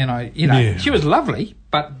 "What?" And she was lovely,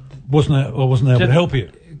 but wasn't able to help you,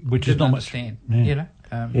 which is not understand. Much.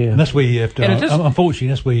 And that's where you have to. Unfortunately,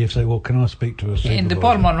 that's where you have to say, "Well, can I speak to a supervisor?" And the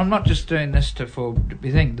bottom line, I'm not just doing this for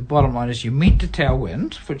the thing. The bottom line is, you're meant to tell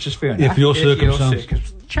Wind, which is fair enough. If your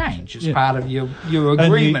circumstances change, it's part of your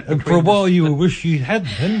agreement. And for a while, you will wish you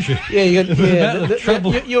hadn't, didn't you? Yeah,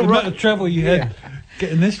 the amount of trouble you had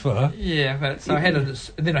getting this far. Yeah, but so I had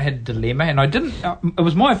then I had a dilemma, and I didn't. It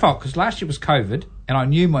was my fault because last year was COVID, and I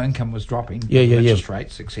knew my income was dropping. Interest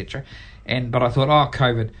rates, etc. But I thought,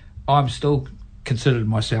 COVID. I'm still considered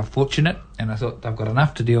myself fortunate, and I thought they've got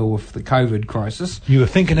enough to deal with the COVID crisis. You were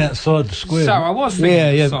thinking outside the square. So I was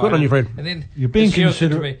thinking outside. Good on you, friend. And then you're being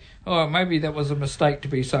considerate. Maybe that was a mistake to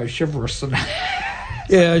be so chivalrous. And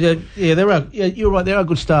there are. Yeah, you're right. There are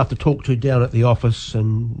good staff to talk to down at the office,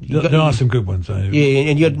 and there are some good ones. Though.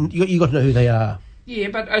 Yeah, and you got to know who they are. Yeah,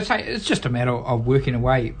 but I'd say it's just a matter of working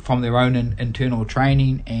away from their own internal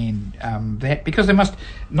training and that, because there must,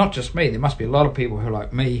 not just me, there must be a lot of people who are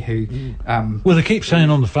like me who... well, they keep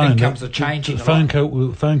saying on the phone incomes are changing.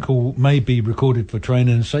 The phone call may be recorded for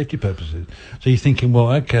training and safety purposes. So you're thinking,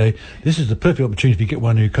 well, okay, this is the perfect opportunity if you get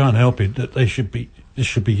one who can't help it, that this should be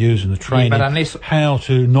used in the training. But unless... How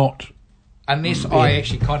to not... Unless I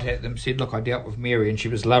actually contacted them and said, look, I dealt with Mary and she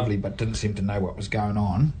was lovely but didn't seem to know what was going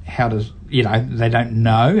on. How does, they don't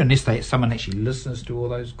know unless someone actually listens to all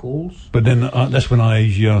those calls. But then that's when I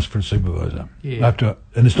usually ask for a supervisor. Yeah.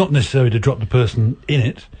 And it's not necessarily to drop the person in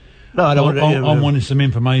it. No, I don't want to... I'm wanting some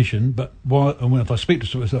information, but if I speak to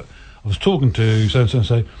someone, I was talking to so-and-so and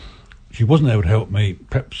say, she wasn't able to help me,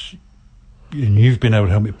 perhaps, and you've been able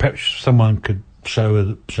to help me, perhaps someone could show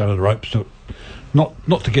her the ropes, not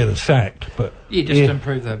to get her sacked, but to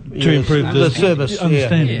improve the service,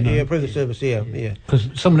 understanding. Improve the service, because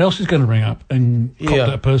someone else is going to ring up and cop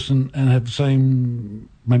that person and have the same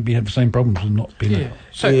problems and not be there.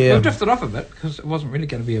 So we've drifted off a bit because it wasn't really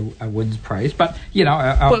going to be a Wind's praise, but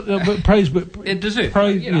but praise, but it deserves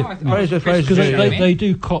praise. Praise because they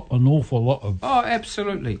do cop an awful lot of. Oh,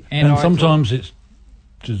 absolutely, and sometimes it's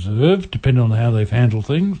deserved depending on how they've handled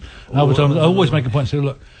things. Other times, I always make a point and say,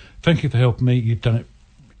 look, thank you for helping me. You've done it.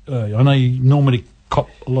 I know you normally cop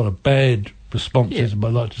a lot of bad responses, but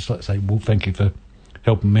I'd like to say, well, thank you for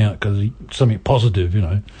helping me out because something positive,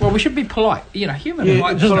 Well, we should be polite. Human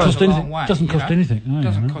polite doesn't cost anything. Doesn't cost anything. No,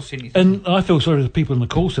 doesn't cost anything. And I feel sorry for the people in the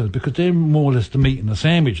call centre because they're more or less the meat and the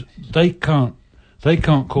sandwich. They can't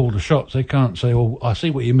call the shots. They can't say, "Oh, I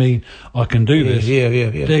see what you mean. I can do this." Yeah.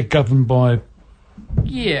 They're governed by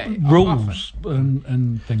rules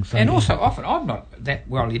and things. And also, often I'm not that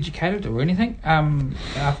well educated or anything.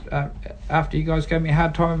 After you guys gave me a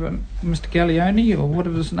hard time about Mr. Gallioni or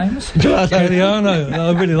whatever his name is, Galliano.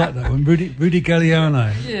 I really like that one, Rudy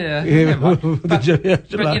Galliano. But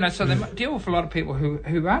so they deal with a lot of people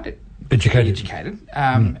who aren't educated,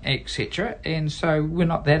 etc. And so we're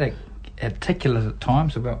not that articulate at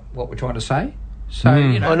times about what we're trying to say. So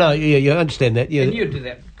I understand that. Yeah, and you do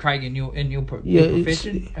that, Craig, in your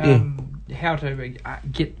profession. How to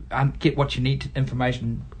get what you need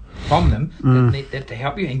information from them that to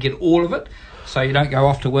help you and get all of it, so you don't go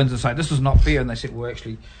off to Winds and say this is not fair, and they said, well,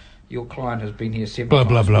 actually, your client has been here several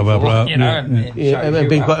times blah blah.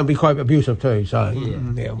 And be quite abusive too. So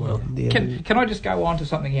Can I just go on to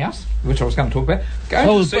something else, which I was going to talk about?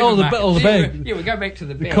 The bag. Yeah, we go back to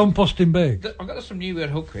the bag. Composting bag. I've got this from New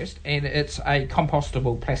World Hillcrest, and it's a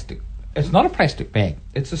compostable plastic. It's not a plastic bag.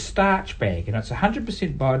 It's a starch bag, and it's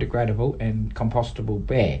 100% biodegradable and compostable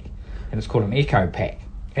bag, and it's called an Eco Pack.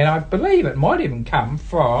 And I believe it might even come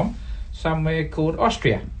from somewhere called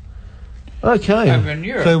Austria. Okay. Over in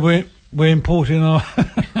Europe. So we're importing our...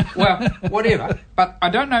 Well, whatever. But I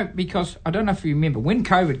don't know, because I don't know if you remember, when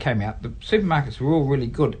COVID came out, the supermarkets were all really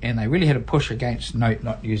good, and they really had a push against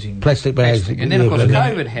not using plastic bags. And then, of course,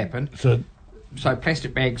 COVID happened. So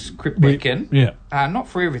plastic bags crept back in. Yeah. Not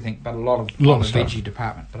for everything, but a lot of veggie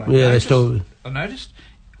department. But I noticed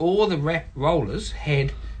all the wrap rollers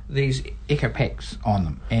had these Eco Packs on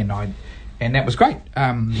them, and that was great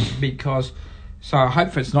because. So I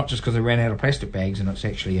hope it's not just because they ran out of plastic bags and it's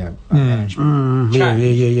actually a management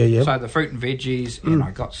change. Yeah. So the fruit and veggies, and I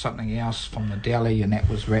got something else from the deli, and that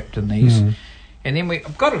was wrapped in these. And then we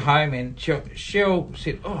got it home, and Cheryl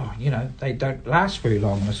said, "Oh, they don't last very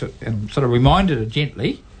long," and sort of reminded her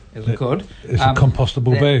gently, as I could. It's a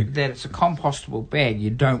compostable bag. That it's a compostable bag. You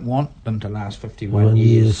don't want them to last 51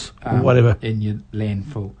 years, whatever, in your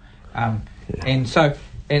landfill, and so.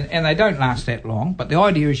 And they don't last that long, but the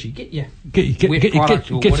idea is you get the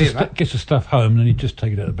stuff home, and then you just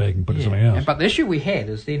take it out of the bag and put it somewhere else. But the issue we had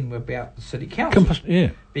is then about the city council.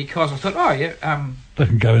 Because I thought, they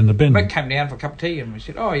can go in the bin. Mick came down for a cup of tea, and we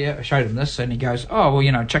said, I showed him this, and he goes,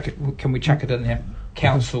 chuck it. Can we chuck it in there?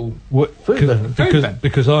 council. Food bin.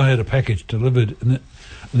 Because I had a package delivered and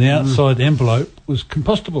the outside envelope was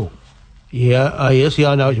compostable. Yeah, yes,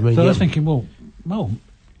 I know what you mean. So I was thinking, well,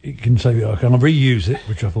 you can say, can I reuse it?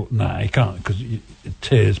 Which I thought, no, you can't because it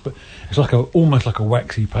tears. But it's like almost like a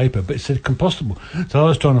waxy paper, but it said compostable. So I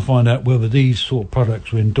was trying to find out whether these sort of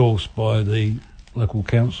products were endorsed by the local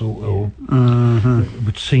council or it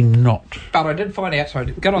would seem not. But I did find out, so I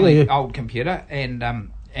got on the old computer and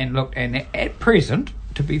looked, and at present,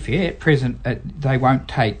 to be fair, at present they won't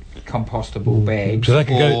take compostable bags. So they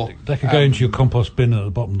could go into your compost bin at the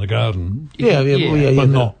bottom of the garden. But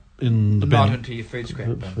not in the bin. Not into your food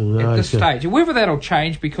scrap bin at this stage. Whether that'll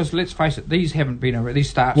change, because let's face it, these haven't been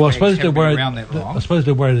these starch bags haven't been around that long. I suppose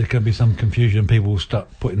they're worried there can be some confusion. People will start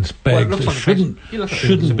putting bags that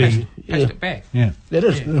shouldn't be plastic bag. Yeah, it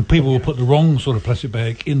is. People will put the wrong sort of plastic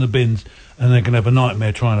bag in the bins, and they can have a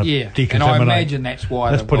nightmare trying to decontaminate. And I imagine that's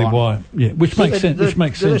why. That's probably why. Yeah, which makes sense. Which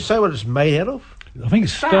makes sense. Do they say what it's made out of? I think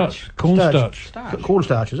it's starch. Cornstarch.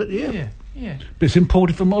 Cornstarch, is it? Yeah. But it's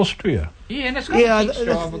imported from Austria. Yeah, and it's got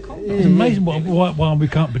extra avocado. It's amazing why we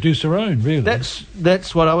can't produce our own, really.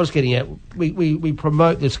 That's what I was getting at. We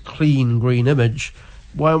promote this clean, green image.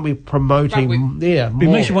 Why aren't we promoting more? It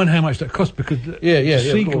makes you wonder how much that costs, because the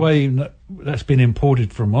seaweed that's been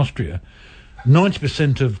imported from Austria,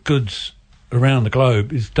 90% of goods around the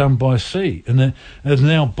globe is done by sea, and there's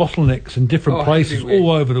now bottlenecks in different places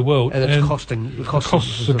all over the world, and it's costing. The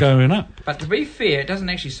costs are going up. But to be fair, it doesn't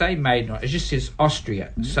actually say made in. It just says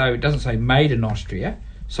Austria, so it doesn't say made in Austria.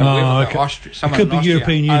 So someone in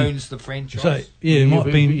Austria owns the franchise. So,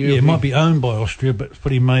 it might be owned by Austria, but it's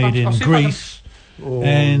probably made in Greece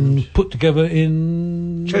and put together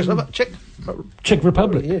in Czech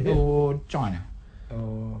Republic or China.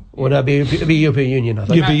 Or it'd be European Union, I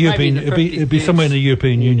think. It'd be somewhere in the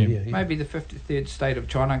European Union. Maybe the 53rd state of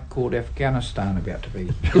China, called Afghanistan, about to be.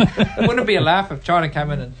 Wouldn't it be a laugh if China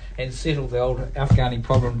came in and settled the old Afghani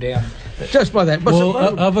problem down? Just by that.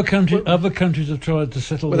 Well, other countries have tried to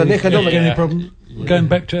settle the Afghani problem, going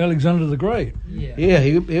back to Alexander the Great. Yeah,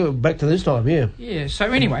 he went back to this time. Yeah.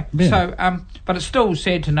 So anyway, but it's still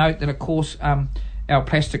sad to note that, of course, our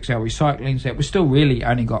plastics, our recyclings, that we still really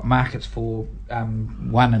only got markets for 1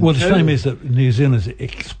 and 2. Well, the shame is that New Zealand's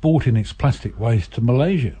exporting its plastic waste to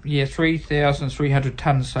Malaysia. Yeah, 3,300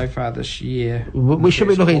 tonnes so far this year. We should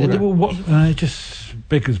be looking at it just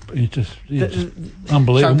because it's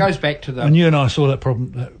unbelievable. So it goes back to the. And you and I saw that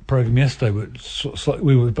program yesterday.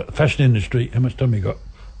 We were about the fashion industry. How much time we got?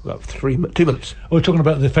 About 2 minutes. We're talking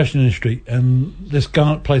about the fashion industry, and this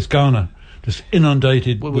place Ghana, just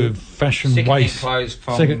inundated with fashion waste.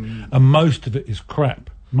 And most of it is crap.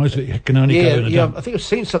 Most of it can only go in a dump. I think I've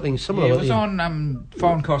seen something similar. Yeah, it was on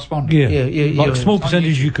Foreign Correspondent. Like a small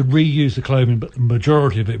percentage you could reuse the clothing, but the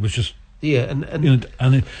majority of it was just. Yeah,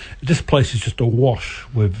 this place is just awash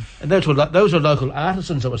with. And those are local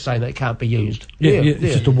artisans that were saying they can't be used.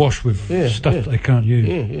 It's just awash with stuff they can't use.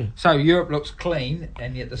 Yeah. So Europe looks clean,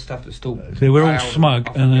 and yet the stuff is still. So we're all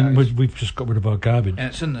smug, and then we've just got rid of our garbage. And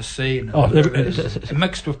it's in the sea, and it's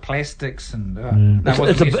mixed with plastics, and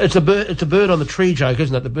it's a bird on the tree joke,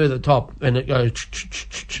 isn't it? The bird at the top, and it goes.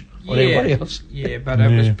 On everybody else. Yeah, but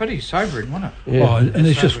it was pretty sobering, wasn't it? Yeah. And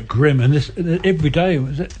it's just grim, and this every day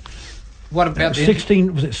was it. What about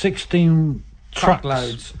 16? Was it 16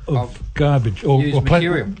 truckloads of garbage or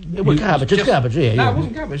material? It was garbage. Just garbage. Yeah. No, it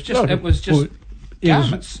wasn't garbage. It was just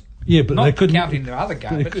garments. But not they couldn't counting the other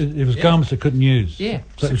garbage. It was garments they couldn't use. Yeah,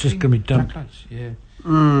 so it was just going to be dumped. Yeah.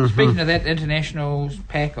 Mm-hmm. Speaking of that, international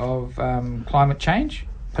pack of climate change.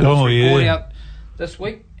 Report out this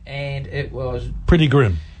week, and it was pretty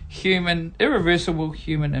grim. Irreversible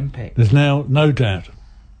human impact. There's now no doubt.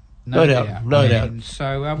 No doubt.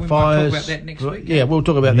 So we might talk about that next week. Yeah, we'll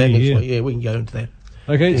talk about that next week. Yeah, we can go into that.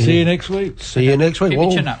 Okay, see you next week. See you next week. Keep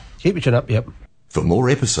your chin up. Keep your chin up, yep. For more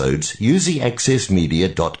episodes, use the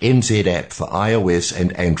accessmedia.nz app for iOS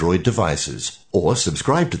and Android devices, or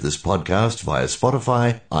subscribe to this podcast via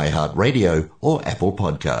Spotify, iHeartRadio, or Apple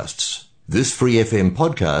Podcasts. This Free FM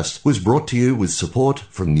podcast was brought to you with support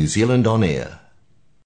from New Zealand On Air.